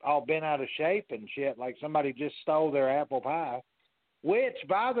get all bent out of shape and shit, like somebody just stole their apple pie. Which,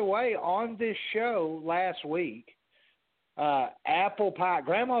 by the way, on this show last week, apple pie,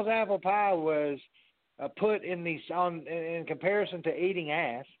 Grandma's apple pie was put in comparison to eating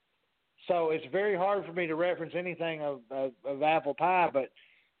ass. So it's very hard for me to reference anything of apple pie, but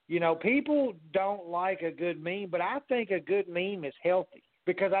people don't like a good meme, but I think a good meme is healthy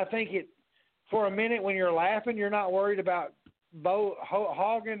because I think for a minute when you're laughing, you're not worried about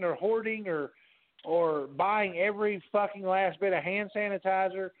hogging or hoarding or buying every fucking last bit of hand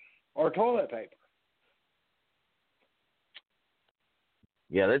sanitizer or toilet paper.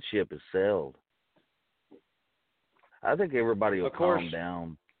 Yeah, that ship has sailed. I think everybody will calm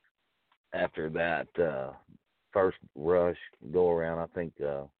down after that first rush go around. I think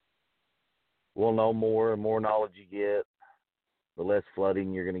we'll know more. The more knowledge you get, the less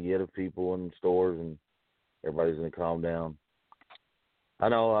flooding you're going to get of people in stores, and everybody's going to calm down. I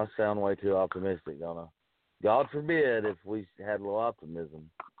know I sound way too optimistic, don't I? God forbid if we had a little optimism.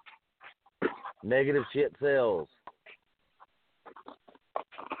 Negative shit sells.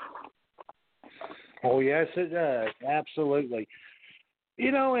 Oh, yes, it does. Absolutely.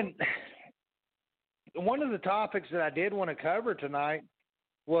 And one of the topics that I did want to cover tonight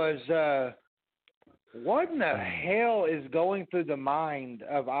was what in the hell is going through the mind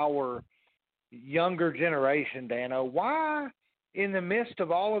of our younger generation, Dano? Why, in the midst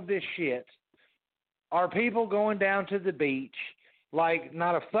of all of this shit, are people going down to the beach like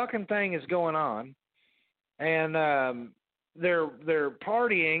not a fucking thing is going on, and they're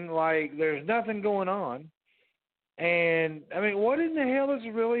partying like there's nothing going on? And I mean, what in the hell is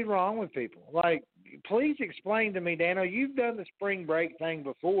really wrong with people? Like, please explain to me, Dano. You've done the spring break thing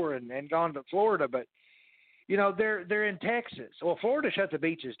before and gone to Florida, but you know they're in Texas. Well, Florida shut the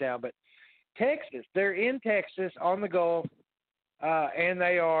beaches down, but Texas, they're in Texas on the Gulf, and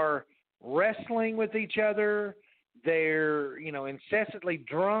they are wrestling with each other. They're, incessantly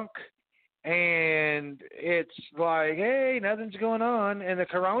drunk, and it's like, hey, nothing's going on, and the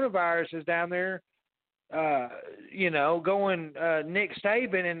coronavirus is down there, going Nick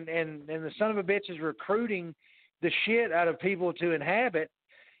Saban, and the son of a bitch is recruiting the shit out of people to inhabit,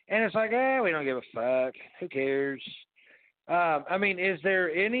 and it's like, we don't give a fuck. Who cares? I mean, is there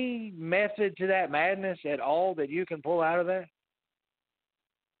any method to that madness at all that you can pull out of that?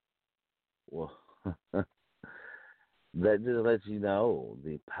 Well, that just lets you know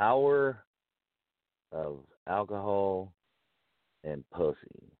the power of alcohol and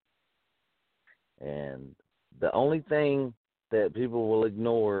pussy. And the only thing that people will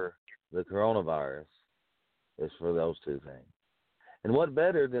ignore the coronavirus is for those two things. And what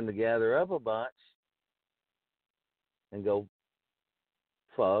better than to gather up a bunch and go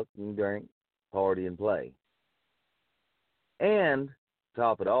fuck and drink, party, and play. And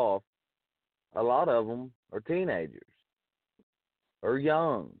top it off, a lot of them are teenagers or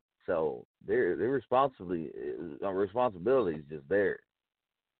young, so their responsibility is just there.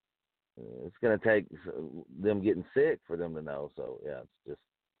 It's going to take them getting sick for them to know. So yeah,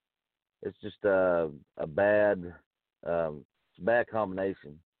 it's just a bad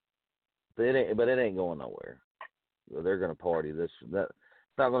combination. But it ain't going nowhere. They're going to party. It's not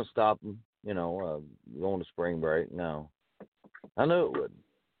going to stop them. Going to spring break. No, I knew it wouldn't.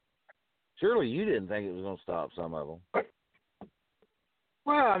 Surely you didn't think it was going to stop some of them.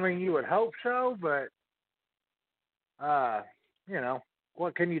 Well, I mean, you would hope so, but,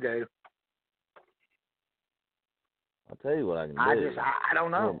 what can you do? I'll tell you what I can do. I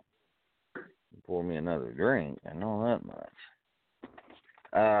don't know. Pour me another drink. I know that much.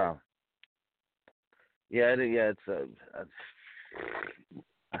 I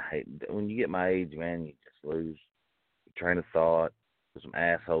hate when you get my age, man. You just lose your train of thought. There's some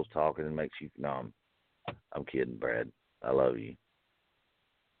assholes talking and makes you. No, I'm kidding, Brad. I love you.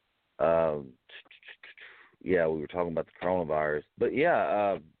 Yeah, we were talking about the coronavirus, but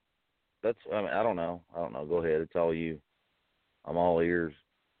yeah, that's. I mean, I don't know. Go ahead. It's all you. I'm all ears.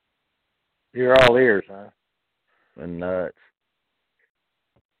 You're all ears, huh? And nuts.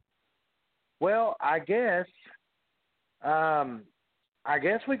 Well, I guess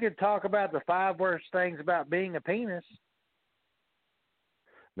we could talk about the 5 worst things about being a penis.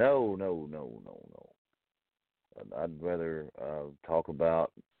 No. I'd rather talk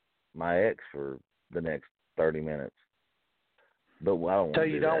about my ex for the next 30 minutes. But I don't. So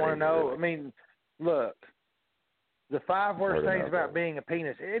you don't want to know? Really. I mean, look, the 5 worst things about being a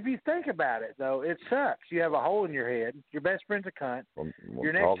penis. If you think about it, though, it sucks. You have a hole in your head. Your best friend's a cunt.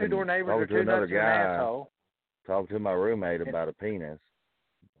 Your next 2-door neighbors are 2 nuts and an asshole. Talk to my roommate about a penis.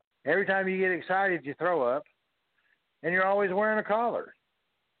 Every time you get excited, you throw up, and you're always wearing a collar.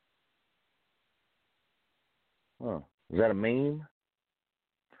 Huh. Is that a meme?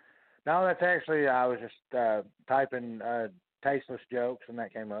 No, that's actually, I was just typing tasteless jokes, and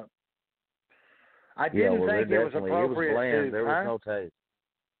that came up. I didn't think it was appropriate. It was bland. To, there was no taste.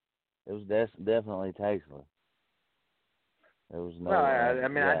 It was definitely tasteless. There was no. Well, I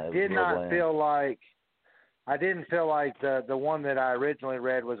did not feel like. I didn't feel like the one that I originally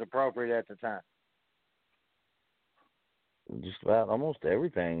read was appropriate at the time. Just about almost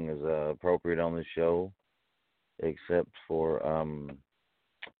everything is appropriate on this show, except for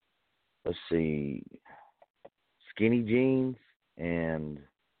let's see, skinny jeans and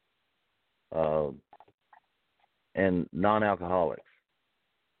non-alcoholics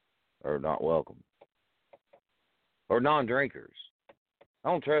are not welcome, or non-drinkers. I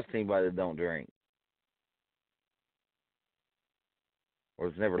don't trust anybody that don't drink. Or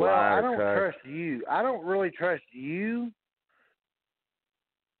it's never lied or I don't cut. trust you. I don't really trust you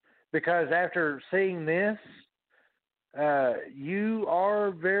because after seeing this, you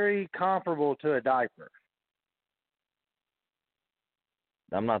are very comparable to a diaper.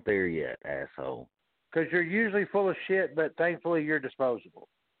 I'm not there yet, asshole. Because you're usually full of shit, but thankfully you're disposable.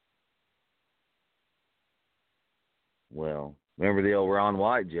 Well, remember the old Ron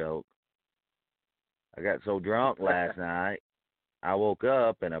White joke? I got so drunk last night, I woke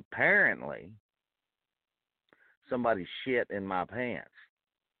up and apparently somebody shit in my pants.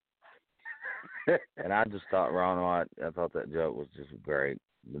 And I just thought Ron White, I thought that joke was just great.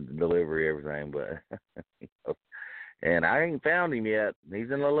 The delivery, everything, but and I ain't found him yet. He's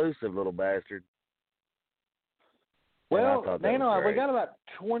an elusive little bastard. Well, Nano, we got about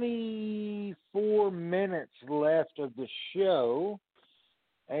 24 minutes left of the show,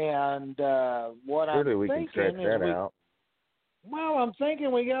 and what Surely I'm we thinking can stretch that out. Well, I'm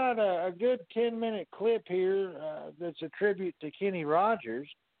thinking we got a good 10-minute clip here that's a tribute to Kenny Rogers.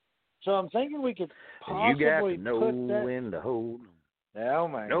 So I'm thinking we could possibly you got to know put that. when to hold. Oh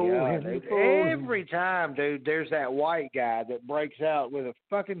my No, God! Dude. Every time, dude, there's that white guy that breaks out with a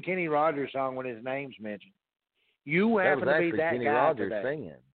fucking Kenny Rogers song when his name's mentioned. You happen to be that Kenny guy Rogers today.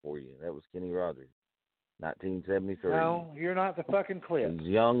 singing for you. That was Kenny Rogers, 1973. No, you're not the fucking clip. His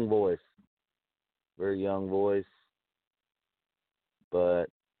young voice, very young voice, but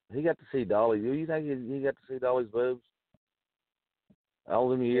he got to see Dolly. Do you think he got to see Dolly's boobs? All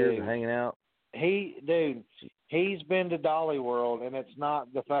them years of hanging out. He's been to Dolly World, and it's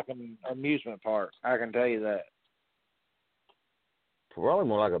not the fucking amusement park. I can tell you that. Probably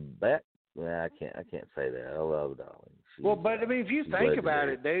more like a bet. Yeah, I can't say that. I love Dolly. Well, but I mean, if you think about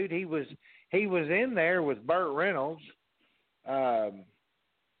it, dude, he was in there with Burt Reynolds, the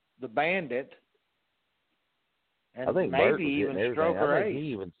Bandit, and I think maybe Burt was even everything.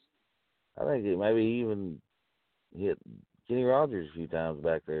 Stroker I think maybe he even hit Kenny Rogers a few times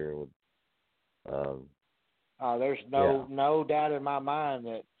back there with. There's no doubt in my mind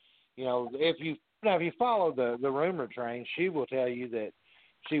that, if you follow the rumor train, she will tell you that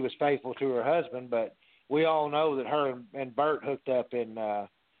she was faithful to her husband. But we all know that her and Burt hooked up in the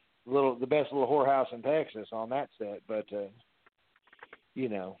best little whorehouse in Texas on that set. But I'm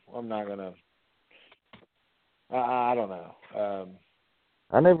not gonna. I don't know.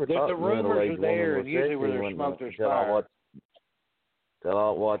 I never thought the rumors are there, and usually where there's smoke, there's fire. Till I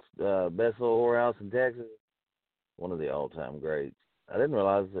watched Best Little Whorehouse in Texas, one of the all-time greats. I didn't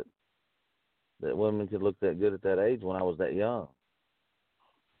realize that women could look that good at that age when I was that young.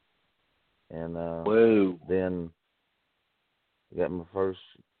 And then I got my first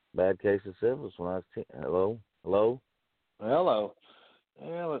bad case of syphilis when I was 10. Hello? Well,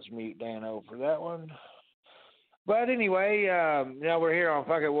 let's mute Dano for that one. But anyway, we're here on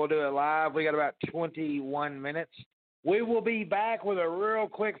Fuck It, We'll Do It Live. We got about 21 minutes. We will be back with a real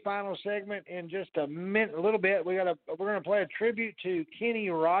quick final segment in just a little bit. We're going to play a tribute to Kenny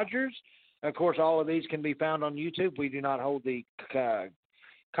Rogers. Of course, all of these can be found on YouTube. We do not hold the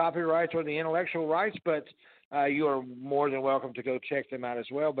copyrights or the intellectual rights, but you are more than welcome to go check them out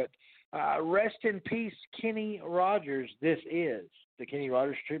as well. But rest in peace, Kenny Rogers. This is the Kenny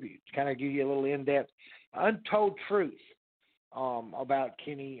Rogers tribute to kind of give you a little in-depth, untold truth about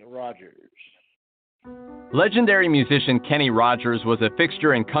Kenny Rogers. Legendary musician Kenny Rogers was a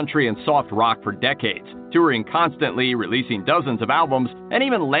fixture in country and soft rock for decades, touring constantly, releasing dozens of albums, and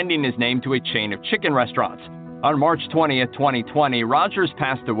even lending his name to a chain of chicken restaurants. On March 20th, 2020, Rogers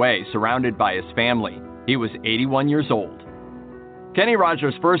passed away, surrounded by his family. He was 81 years old. Kenny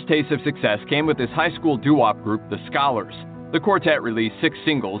Rogers' first taste of success came with his high school doo-wop group, The Scholars. The quartet released 6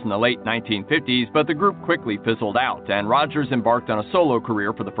 singles in the late 1950s, but the group quickly fizzled out, and Rogers embarked on a solo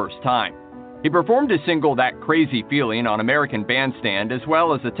career for the first time. He performed his single That Crazy Feeling on American Bandstand, as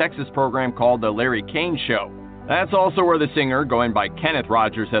well as a Texas program called The Larry Kane Show. That's also where the singer, going by Kenneth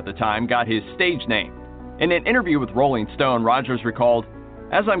Rogers at the time, got his stage name. In an interview with Rolling Stone, Rogers recalled,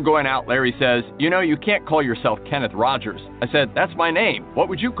 "As I'm going out, Larry says, you can't call yourself Kenneth Rogers. I said, that's my name. What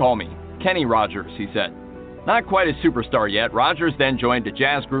would you call me? Kenny Rogers," he said. Not quite a superstar yet, Rogers then joined a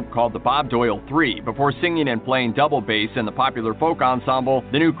jazz group called the Bob Doyle Three before singing and playing double bass in the popular folk ensemble,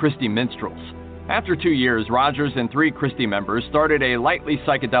 the New Christy Minstrels. After 2 years, Rogers and 3 Christy members started a lightly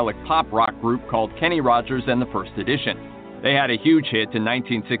psychedelic pop rock group called Kenny Rogers and the First Edition. They had a huge hit in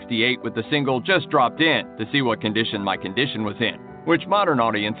 1968 with the single Just Dropped In, To See What Condition My Condition Was In, which modern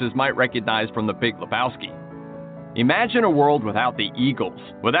audiences might recognize from The Big Lebowski. Imagine a world without the Eagles.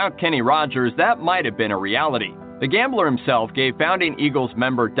 Without Kenny Rogers, that might have been a reality. The gambler himself gave founding Eagles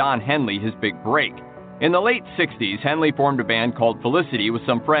member Don Henley his big break. In the late 60s, Henley formed a band called Felicity with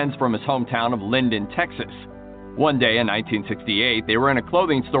some friends from his hometown of Linden, Texas. One day in 1968, they were in a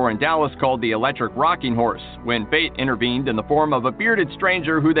clothing store in Dallas called the Electric Rocking Horse when fate intervened in the form of a bearded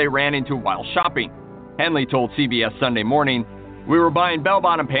stranger who they ran into while shopping. Henley told CBS Sunday Morning, "We were buying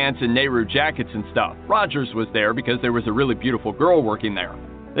bell-bottom pants and Nehru jackets and stuff. Rogers was there because there was a really beautiful girl working there."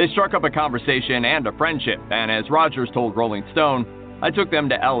 They struck up a conversation and a friendship, and as Rogers told Rolling Stone, I took them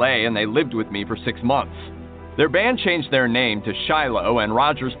to LA and they lived with me for 6 months. Their band changed their name to Shiloh, and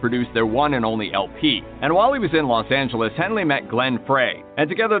Rogers produced their one and only LP. And while he was in Los Angeles, Henley met Glenn Frey, and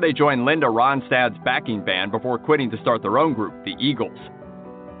together they joined Linda Ronstadt's backing band before quitting to start their own group, the Eagles.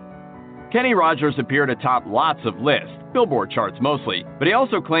 Kenny Rogers appeared atop lots of lists, Billboard charts mostly, but he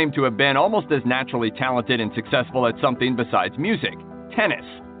also claimed to have been almost as naturally talented and successful at something besides music, tennis.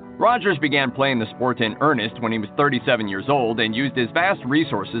 Rogers began playing the sport in earnest when he was 37 years old and used his vast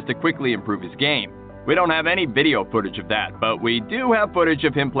resources to quickly improve his game. We don't have any video footage of that, but we do have footage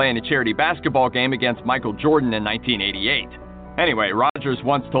of him playing a charity basketball game against Michael Jordan in 1988. Anyway, Rogers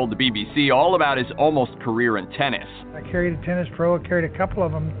once told the BBC all about his almost career in tennis. I carried a tennis pro. I carried a couple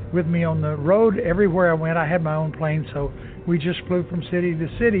of them with me on the road. Everywhere I went, I had my own plane, so we just flew from city to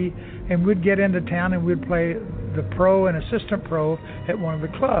city, and we'd get into town and we'd play the pro and assistant pro at one of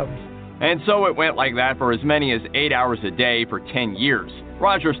the clubs. And so it went like that for as many as 8 hours a day for 10 years.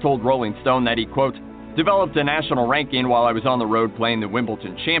 Rogers told Rolling Stone that he, quote, developed a national ranking while I was on the road playing the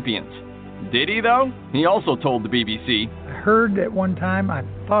Wimbledon champions. Did he, though? He also told the BBC, I heard at one time, I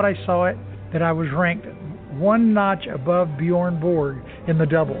thought I saw it, that I was ranked one notch above Bjorn Borg in the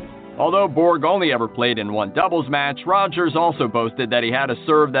doubles. Although Borg only ever played in one doubles match, Rogers also boasted that he had a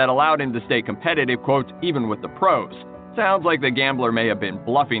serve that allowed him to stay competitive, quote, even with the pros. Sounds like the gambler may have been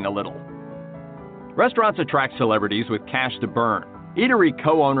bluffing a little. Restaurants attract celebrities with cash to burn. Eatery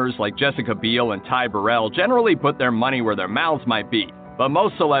co-owners like Jessica Biel and Ty Burrell generally put their money where their mouths might be, but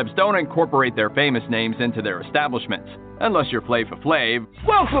most celebs don't incorporate their famous names into their establishments, unless you're Flavor Flav.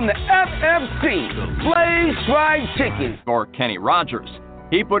 Welcome to FFC, Flay's Fried Chicken. Or Kenny Rogers.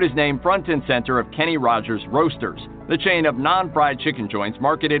 He put his name front and center of Kenny Rogers Roasters, the chain of non-fried chicken joints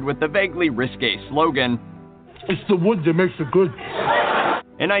marketed with the vaguely risque slogan, it's the wood that makes it good.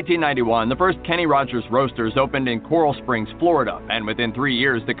 In 1991, the first Kenny Rogers Roasters opened in Coral Springs, Florida, and within 3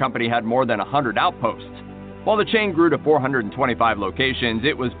 years, the company had more than 100 outposts. While the chain grew to 425 locations,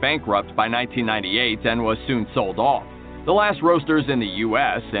 it was bankrupt by 1998 and was soon sold off. The last Roasters in the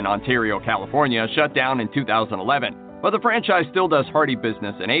U.S., in Ontario, California, shut down in 2011, but the franchise still does hearty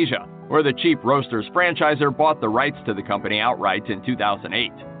business in Asia, where the cheap Roasters franchisor bought the rights to the company outright in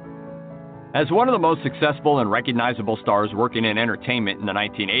 2008. As one of the most successful and recognizable stars working in entertainment in the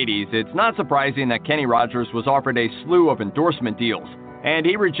 1980s, it's not surprising that Kenny Rogers was offered a slew of endorsement deals, and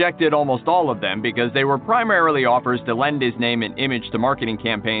he rejected almost all of them because they were primarily offers to lend his name and image to marketing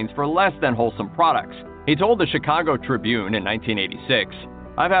campaigns for less than wholesome products. He told the Chicago Tribune in 1986,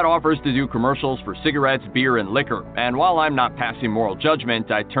 I've had offers to do commercials for cigarettes, beer, and liquor, and while I'm not passing moral judgment,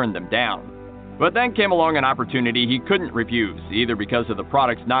 I turned them down. But then came along an opportunity he couldn't refuse, either because of the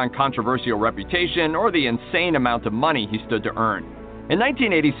product's non-controversial reputation or the insane amount of money he stood to earn. In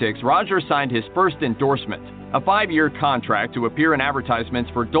 1986, Rogers signed his first endorsement, a 5-year contract to appear in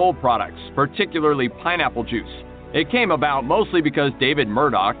advertisements for Dole products, particularly pineapple juice. It came about mostly because David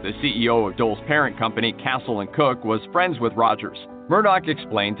Murdoch, the CEO of Dole's parent company, Castle & Cook, was friends with Rogers. Murdoch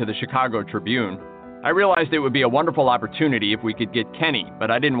explained to the Chicago Tribune, I realized it would be a wonderful opportunity if we could get Kenny,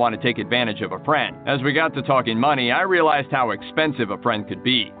 but I didn't want to take advantage of a friend. As we got to talking money, I realized how expensive a friend could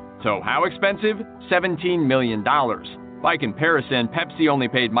be. So how expensive? $17 million. By comparison, Pepsi only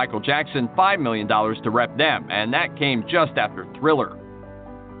paid Michael Jackson $5 million to rep them, and that came just after Thriller.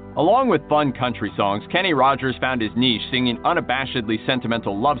 Along with fun country songs, Kenny Rogers found his niche singing unabashedly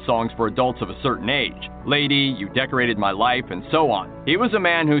sentimental love songs for adults of a certain age. Lady, You Decorated My Life, and so on. He was a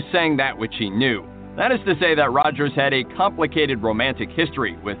man who sang that which he knew. That is to say that Rogers had a complicated romantic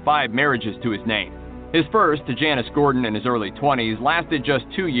history with 5 marriages to his name. His first, to Janice Gordon in his early 20s, lasted just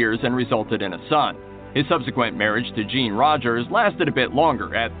 2 years and resulted in a son. His subsequent marriage to Jean Rogers lasted a bit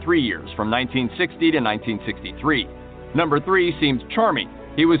longer, at 3 years, from 1960 to 1963. Number 3 seems charming.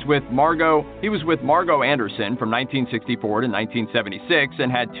 He was with Margot Anderson from 1964 to 1976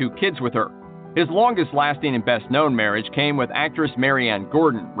 and had 2 kids with her. His longest-lasting and best-known marriage came with actress Marianne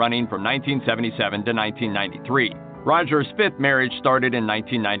Gordon, running from 1977 to 1993. Rogers' 5th marriage started in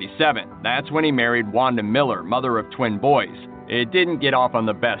 1997. That's when he married Wanda Miller, mother of twin boys. It didn't get off on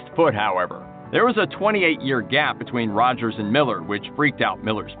the best foot, however. There was a 28-year gap between Rogers and Miller, which freaked out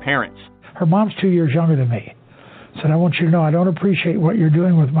Miller's parents. Her mom's 2 years younger than me. Said, I want you to know I don't appreciate what you're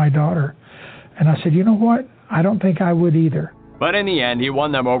doing with my daughter. And I said, you know what? I don't think I would either. But in the end, he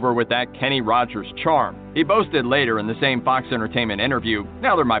won them over with that Kenny Rogers charm. He boasted later in the same Fox Entertainment interview,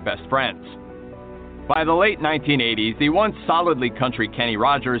 now they're my best friends. By the late 1980s, the once solidly country Kenny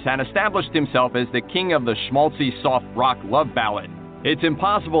Rogers had established himself as the king of the schmaltzy soft rock love ballad. It's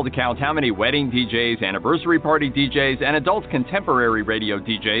impossible to count how many wedding DJs, anniversary party DJs, and adult contemporary radio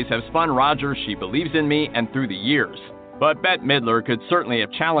DJs have spun Rogers' She Believes in Me and Through the Years. But Bette Midler could certainly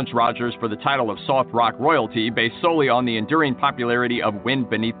have challenged Rogers for the title of soft rock royalty based solely on the enduring popularity of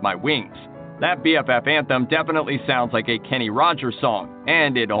Wind Beneath My Wings. That BFF anthem definitely sounds like a Kenny Rogers song,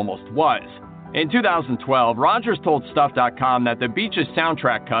 and it almost was. In 2012, Rogers told Stuff.com that the Beaches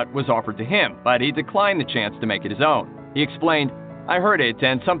soundtrack cut was offered to him, but he declined the chance to make it his own. He explained, "I heard it,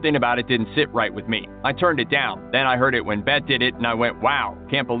 and something about it didn't sit right with me. I turned it down. Then I heard it when Bette did it, and I went, wow,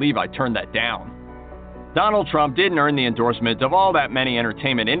 can't believe I turned that down." Donald Trump didn't earn the endorsement of all that many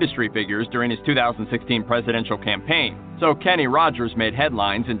entertainment industry figures during his 2016 presidential campaign, so Kenny Rogers made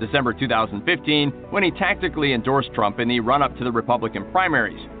headlines in December 2015 when he tactically endorsed Trump in the run-up to the Republican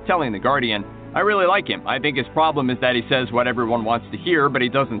primaries, telling The Guardian, "I really like him. I think his problem is that he says what everyone wants to hear, but he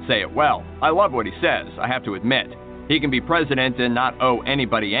doesn't say it well. I love what he says, I have to admit. He can be president and not owe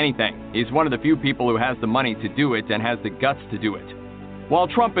anybody anything. He's one of the few people who has the money to do it and has the guts to do it." While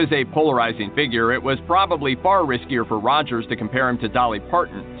Trump is a polarizing figure, it was probably far riskier for Rogers to compare him to Dolly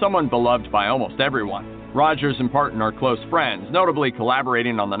Parton, someone beloved by almost everyone. Rogers and Parton are close friends, notably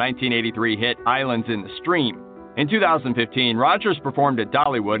collaborating on the 1983 hit Islands in the Stream. In 2015, Rogers performed at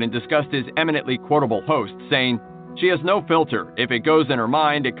Dollywood and discussed his eminently quotable host, saying, "She has no filter. If it goes in her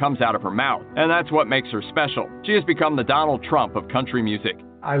mind, it comes out of her mouth. And that's what makes her special. She has become the Donald Trump of country music."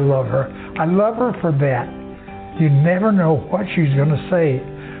 I love her. I love her for that. You never know what she's going to say,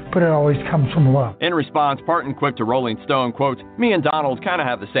 but it always comes from love. In response, Parton quipped to Rolling Stone, quote, "Me and Donald kind of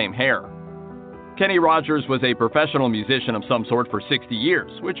have the same hair." Kenny Rogers was a professional musician of some sort for 60 years,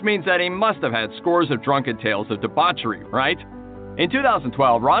 which means that he must have had scores of drunken tales of debauchery, right? In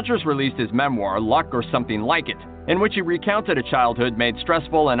 2012, Rogers released his memoir, Luck or Something Like It, in which he recounted a childhood made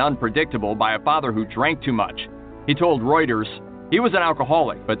stressful and unpredictable by a father who drank too much. He told Reuters, he was an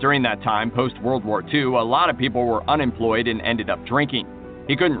alcoholic, but during that time, post-World War II, a lot of people were unemployed and ended up drinking.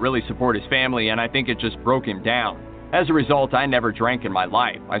 He couldn't really support his family, and I think it just broke him down. As a result, I never drank in my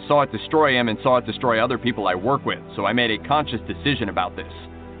life. I saw it destroy him and saw it destroy other people I work with, so I made a conscious decision about this.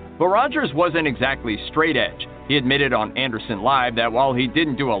 But Rogers wasn't exactly straight edge. He admitted on Anderson Live that while he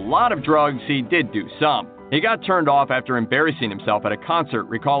didn't do a lot of drugs, he did do some. He got turned off after embarrassing himself at a concert,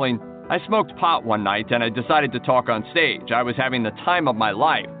 recalling, "I smoked pot one night and I decided to talk on stage. I was having the time of my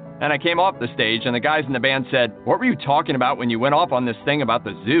life. And I came off the stage and the guys in the band said, 'What were you talking about when you went off on this thing about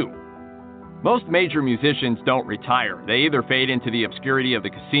the zoo?'" Most major musicians don't retire. They either fade into the obscurity of the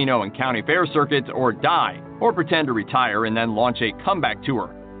casino and county fair circuits or die, or pretend to retire and then launch a comeback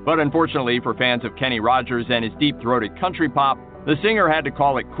tour. But unfortunately for fans of Kenny Rogers and his deep-throated country pop, the singer had to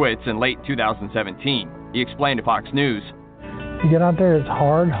call it quits in late 2017. He explained to Fox News, "You get out there, it's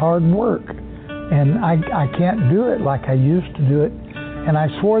hard work. And I can't do it like I used to do it. And I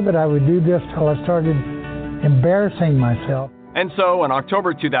swore that I would do this till I started embarrassing myself." And so, in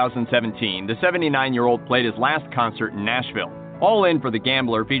October 2017, the 79-year-old played his last concert in Nashville. All In for the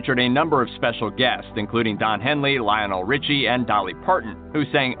Gambler featured a number of special guests, including Don Henley, Lionel Richie, and Dolly Parton, who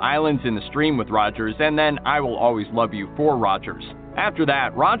sang Islands in the Stream with Rogers and then I Will Always Love You for Rogers. After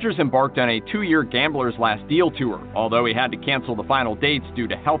that, Rogers embarked on a 2-year Gambler's Last Deal tour, although he had to cancel the final dates due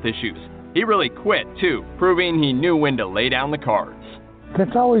to health issues. He really quit, too, proving he knew when to lay down the cards.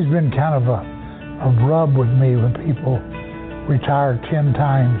 That's always been kind of a rub with me when people retire 10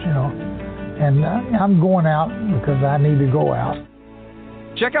 times, and I'm going out because I need to go out.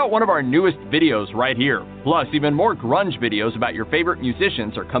 Check out one of our newest videos right here. Plus, even more grunge videos about your favorite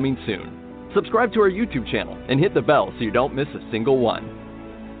musicians are coming soon. Subscribe to our YouTube channel and hit the bell so you don't miss a single one.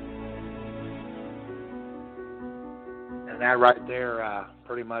 And that right there,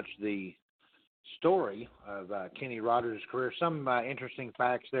 pretty much the story of Kenny Rogers' career. Some interesting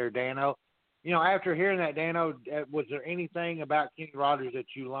facts there, Dano. After hearing that, Dano, was there anything about Kenny Rogers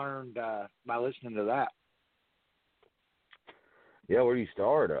that you learned by listening to that? Yeah, where do you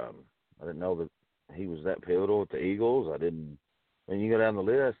start? I didn't know that he was that pivotal with the Eagles. When you go down the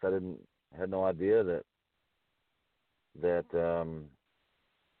list, had no idea that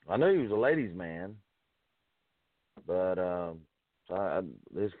I knew he was a ladies' man, but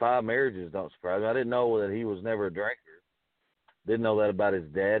his 5 marriages don't surprise me. I didn't know that he was never a drinker. Didn't know that about his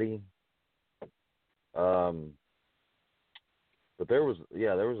daddy. But there was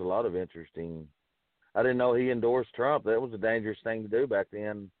a lot of interesting. I didn't know he endorsed Trump. That was a dangerous thing to do back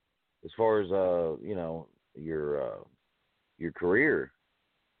then, as far as your career.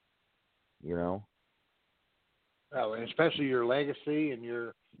 Oh, and especially your legacy and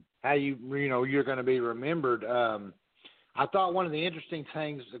how you're going to be remembered. I thought one of the interesting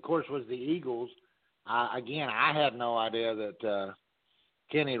things, of course, was the Eagles. I had no idea that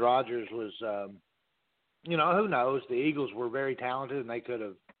Kenny Rogers was, who knows? The Eagles were very talented, and they could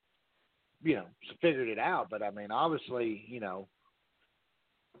have, figured it out. But, I mean, obviously,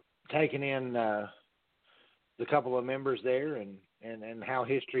 taking in the couple of members there and how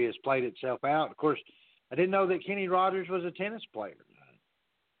history has played itself out. Of course, I didn't know that Kenny Rogers was a tennis player.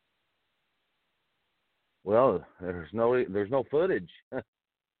 Well, there's no footage.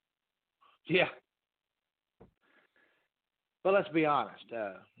 Yeah. But let's be honest,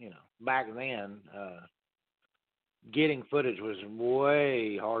 back then, getting footage was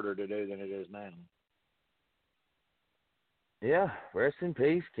way harder to do than it is now. Yeah, rest in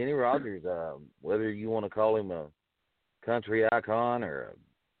peace, Kenny Rogers. Whether you want to call him a country icon or a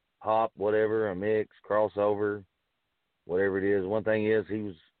pop, whatever, a mix, crossover, whatever it is, one thing is he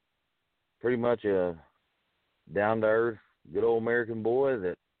was pretty much a down-to-earth, good old American boy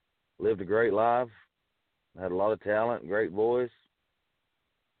that lived a great life, had a lot of talent, great voice,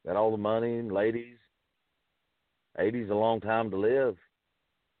 got all the money and ladies. 80's a long time to live,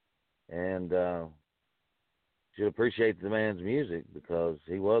 and should appreciate the man's music because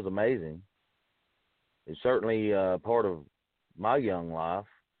he was amazing. He's certainly part of my young life,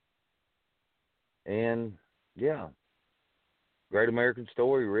 and yeah, great American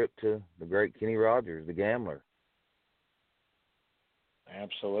story ripped to the great Kenny Rogers, the gambler.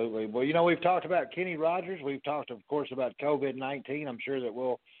 Absolutely. Well, we've talked about Kenny Rogers. We've talked, of course, about COVID-19. I'm sure that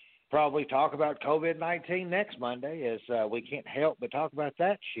we'll probably talk about COVID-19 next Monday, as we can't help but talk about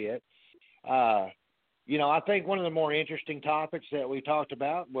that shit. I think one of the more interesting topics that we talked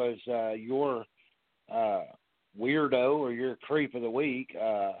about was your weirdo or your creep of the week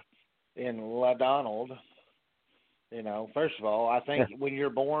in La Donald. First of all, I think when you're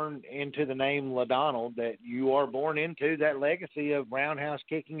born into the name LaDonald, that you are born into that legacy of roundhouse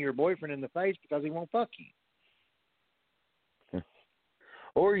kicking your boyfriend in the face because he won't fuck you.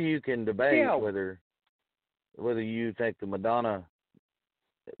 Or you can debate whether you think the Madonna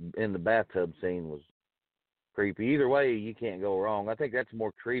in the bathtub scene was creepy. Either way, you can't go wrong. I think that's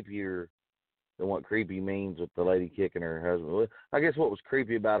more creepier than what creepy means with the lady kicking her husband. I guess what was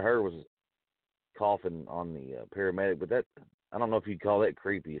creepy about her was coughing on the paramedic, but that, I don't know if you'd call that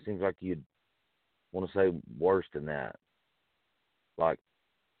creepy. It seems like you'd want to say worse than that, like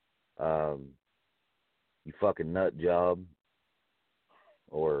you fucking nut job,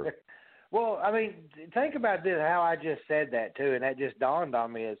 or well, I mean, think about this, how I just said that too, and that just dawned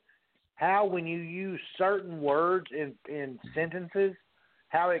on me, is how when you use certain words in sentences,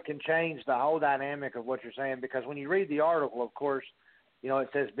 how it can change the whole dynamic of what you're saying. Because when you read the article, of course, it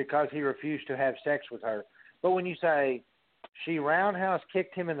says because he refused to have sex with her. But when you say she roundhouse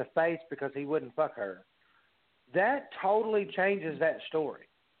kicked him in the face because he wouldn't fuck her, that totally changes that story.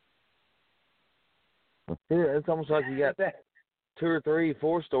 Yeah, it's almost like you got 2 or 3,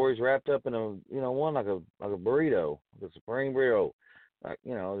 4 stories wrapped up in one like a burrito, the supreme burrito. Like,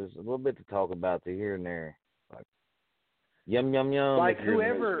 there's a little bit to talk about here and there. Like yum yum yum. Like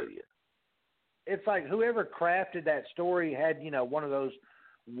it's like whoever crafted that story had, one of those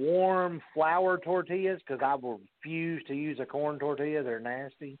warm flour tortillas, because I refuse to use a corn tortilla. They're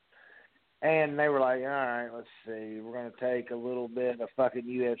nasty. And they were like, all right, let's see. We're going to take a little bit of fucking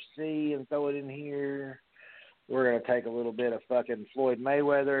UFC and throw it in here. We're going to take a little bit of fucking Floyd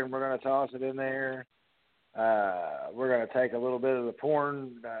Mayweather and we're going to toss it in there. We're going to take a little bit of the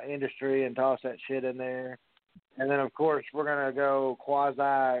porn industry and toss that shit in there. And then, of course, we're going to go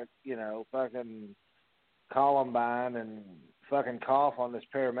quasi, fucking Columbine and fucking cough on this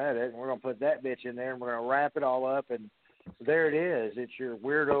paramedic. And we're going to put that bitch in there and we're going to wrap it all up. And there it is. It's your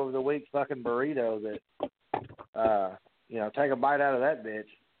weirdo of the week fucking burrito that, take a bite out of that bitch.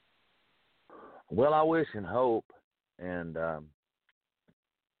 Well, I wish and hope, and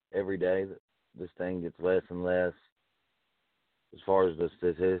every day that this thing gets less and less as far as the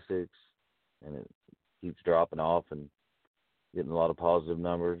statistics, and it keeps dropping off and getting a lot of positive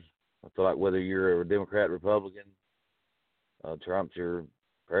numbers. I feel like whether you're a Democrat, Republican, Trump's your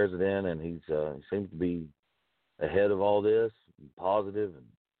president, and he seems to be ahead of all this, positive, and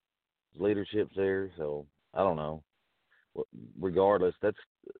his leadership's there. So I don't know. Regardless,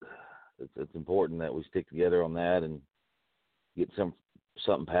 it's important that we stick together on that and get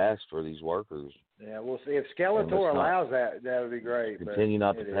something passed for these workers. Yeah, we'll see. If Skeletor allows that would be great. Continue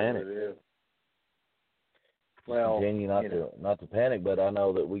not to panic. Well, continue not to panic, but I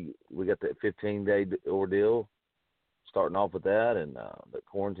know that we got that 15-day ordeal, starting off with that, and the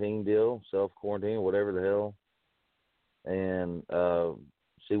quarantine deal, self-quarantine, whatever the hell, and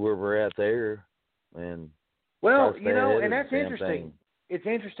see where we're at there. And well, and that's interesting. Thing. It's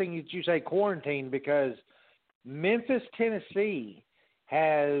interesting that you say quarantine, because Memphis, Tennessee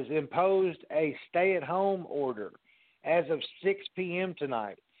has imposed a stay-at-home order as of 6 p.m.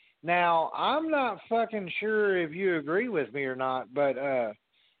 tonight. Now, I'm not fucking sure if you agree with me or not, but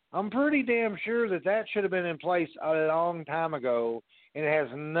I'm pretty damn sure that should have been in place a long time ago, and it has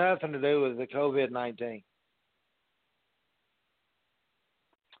nothing to do with the COVID-19.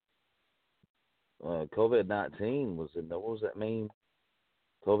 COVID-19 was in, what was that mean?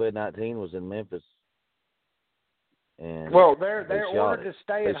 COVID-19 was in Memphis. And well, they're ordered to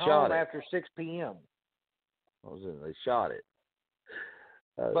stay at home after 6 p.m. What was it? They shot it.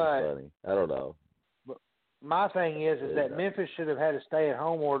 That was funny. I don't know. But my thing is that Memphis should have had a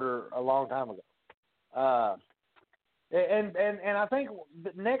stay-at-home order a long time ago. And I think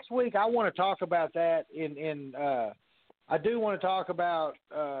next week I want to talk about that. I do want to talk about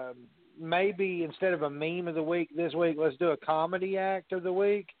maybe instead of a meme of the week this week, let's do a comedy act of the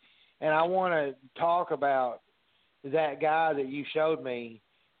week. And I want to talk about that guy that you showed me,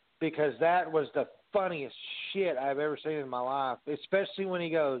 because that was the funniest shit I've ever seen in my life, especially when he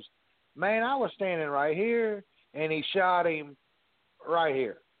goes, man, I was standing right here, and he shot him right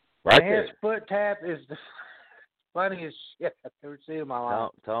here. Right and there. His foot tap is the funniest shit I've ever seen in my life.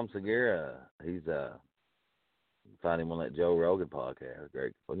 Tom Segura, he's find him on that Joe Rogan podcast.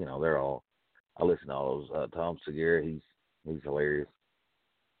 Great, you know, they're all. I listen to all those. Tom Segura, he's hilarious.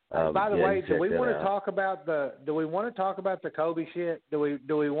 By the way, do we want to out. talk about the? Do we want to talk about the Kobe shit? Do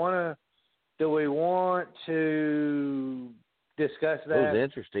we want to discuss that? It was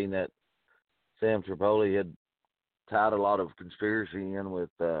interesting that Sam Tripoli had tied a lot of conspiracy in with,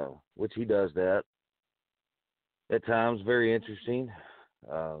 which he does that at times. Very interesting.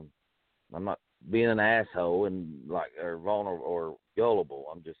 I'm not being an asshole and or vulnerable or gullible.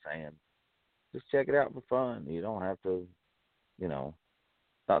 I'm just saying, just check it out for fun. You don't have to, you know.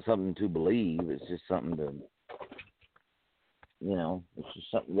 Not something to believe. It's just something to, you know, it's just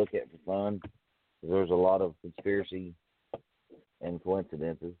something to look at for fun. There's a lot of conspiracy and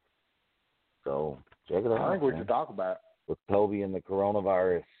coincidences. So check it out. I think we should talk about with Kobe and the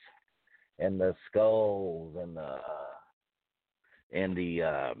coronavirus and the skulls and the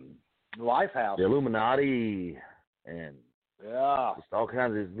Lifehouse, the Illuminati, and just all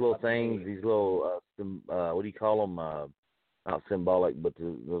kinds of these little things. These little what do you call them? Not symbolic, but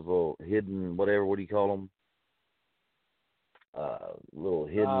those little hidden, whatever, what do you call them? Little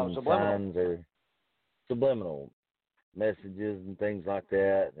hidden signs or subliminal messages and things like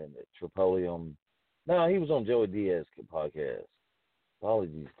that. And Tripoli no, he was on Joey Diaz's podcast.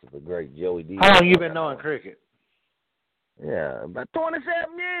 Apologies to the great Joey Diaz. How long you been knowing cricket? Yeah, about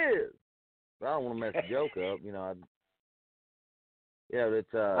 27 years. I don't want to mess the joke up, you know. Yeah,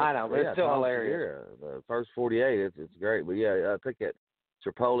 it's I know, but it's still hilarious. The first 48, it's great. But yeah, I think that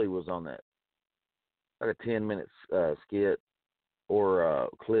Tripoli was on that, like a 10-minute skit or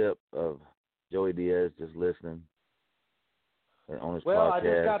clip of Joey Diaz just listening on his podcast. Well, I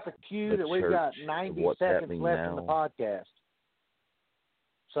just got the cue that we've got 90 seconds left now in the podcast.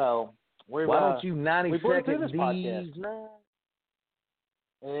 So why don't you 90 seconds these now?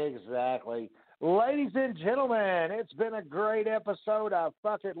 Exactly. Ladies and gentlemen, it's been a great episode of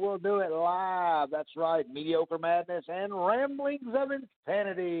Fuck It, We'll Do It Live. That's right, Mediocre Madness and Ramblings of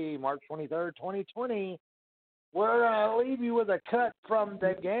Insanity, March 23rd, 2020. We're going to leave you with a cut from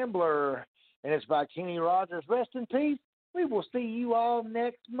The Gambler, and it's by Kenny Rogers. Rest in peace. We will see you all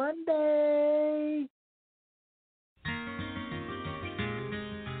next Monday.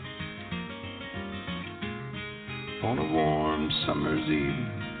 On a warm summer's evening,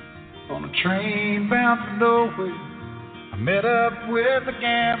 on a train bound for nowhere, I met up with a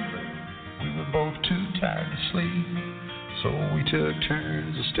gambler. We were both too tired to sleep, so we took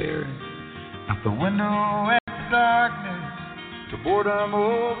turns of staring out the window at the darkness till boredom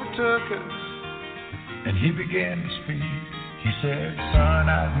overtook us, and he began to speak. He said, son,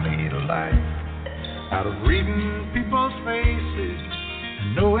 I've made a life out of reading people's faces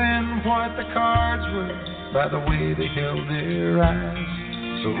and knowing what the cards were by the way they held their eyes.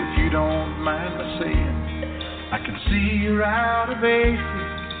 So if you don't mind me saying, I can see you're out of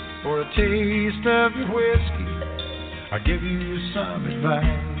aces for a taste of your whiskey. I'll give you some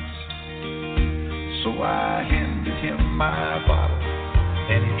advice. So I handed him my bottle,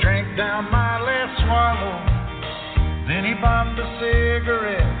 and he drank down my last swallow. Then he bombed a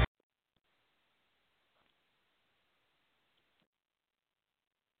cigarette.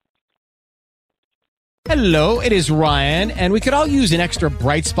 Hello, it is Ryan, and we could all use an extra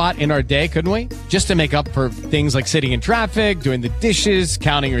bright spot in our day, couldn't we? Just to make up for things like sitting in traffic, doing the dishes,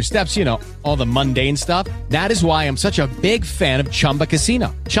 counting your steps, you know, all the mundane stuff. That is why I'm such a big fan of Chumba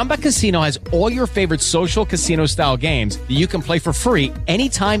Casino. Chumba Casino has all your favorite social casino-style games that you can play for free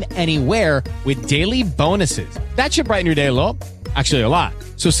anytime, anywhere with daily bonuses. That should brighten your day a little. Actually, a lot.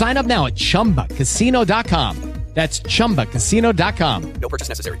 So sign up now at ChumbaCasino.com. That's ChumbaCasino.com. No purchase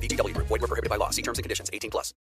necessary. VGW Group. Void where prohibited by law. See terms and conditions. 18+.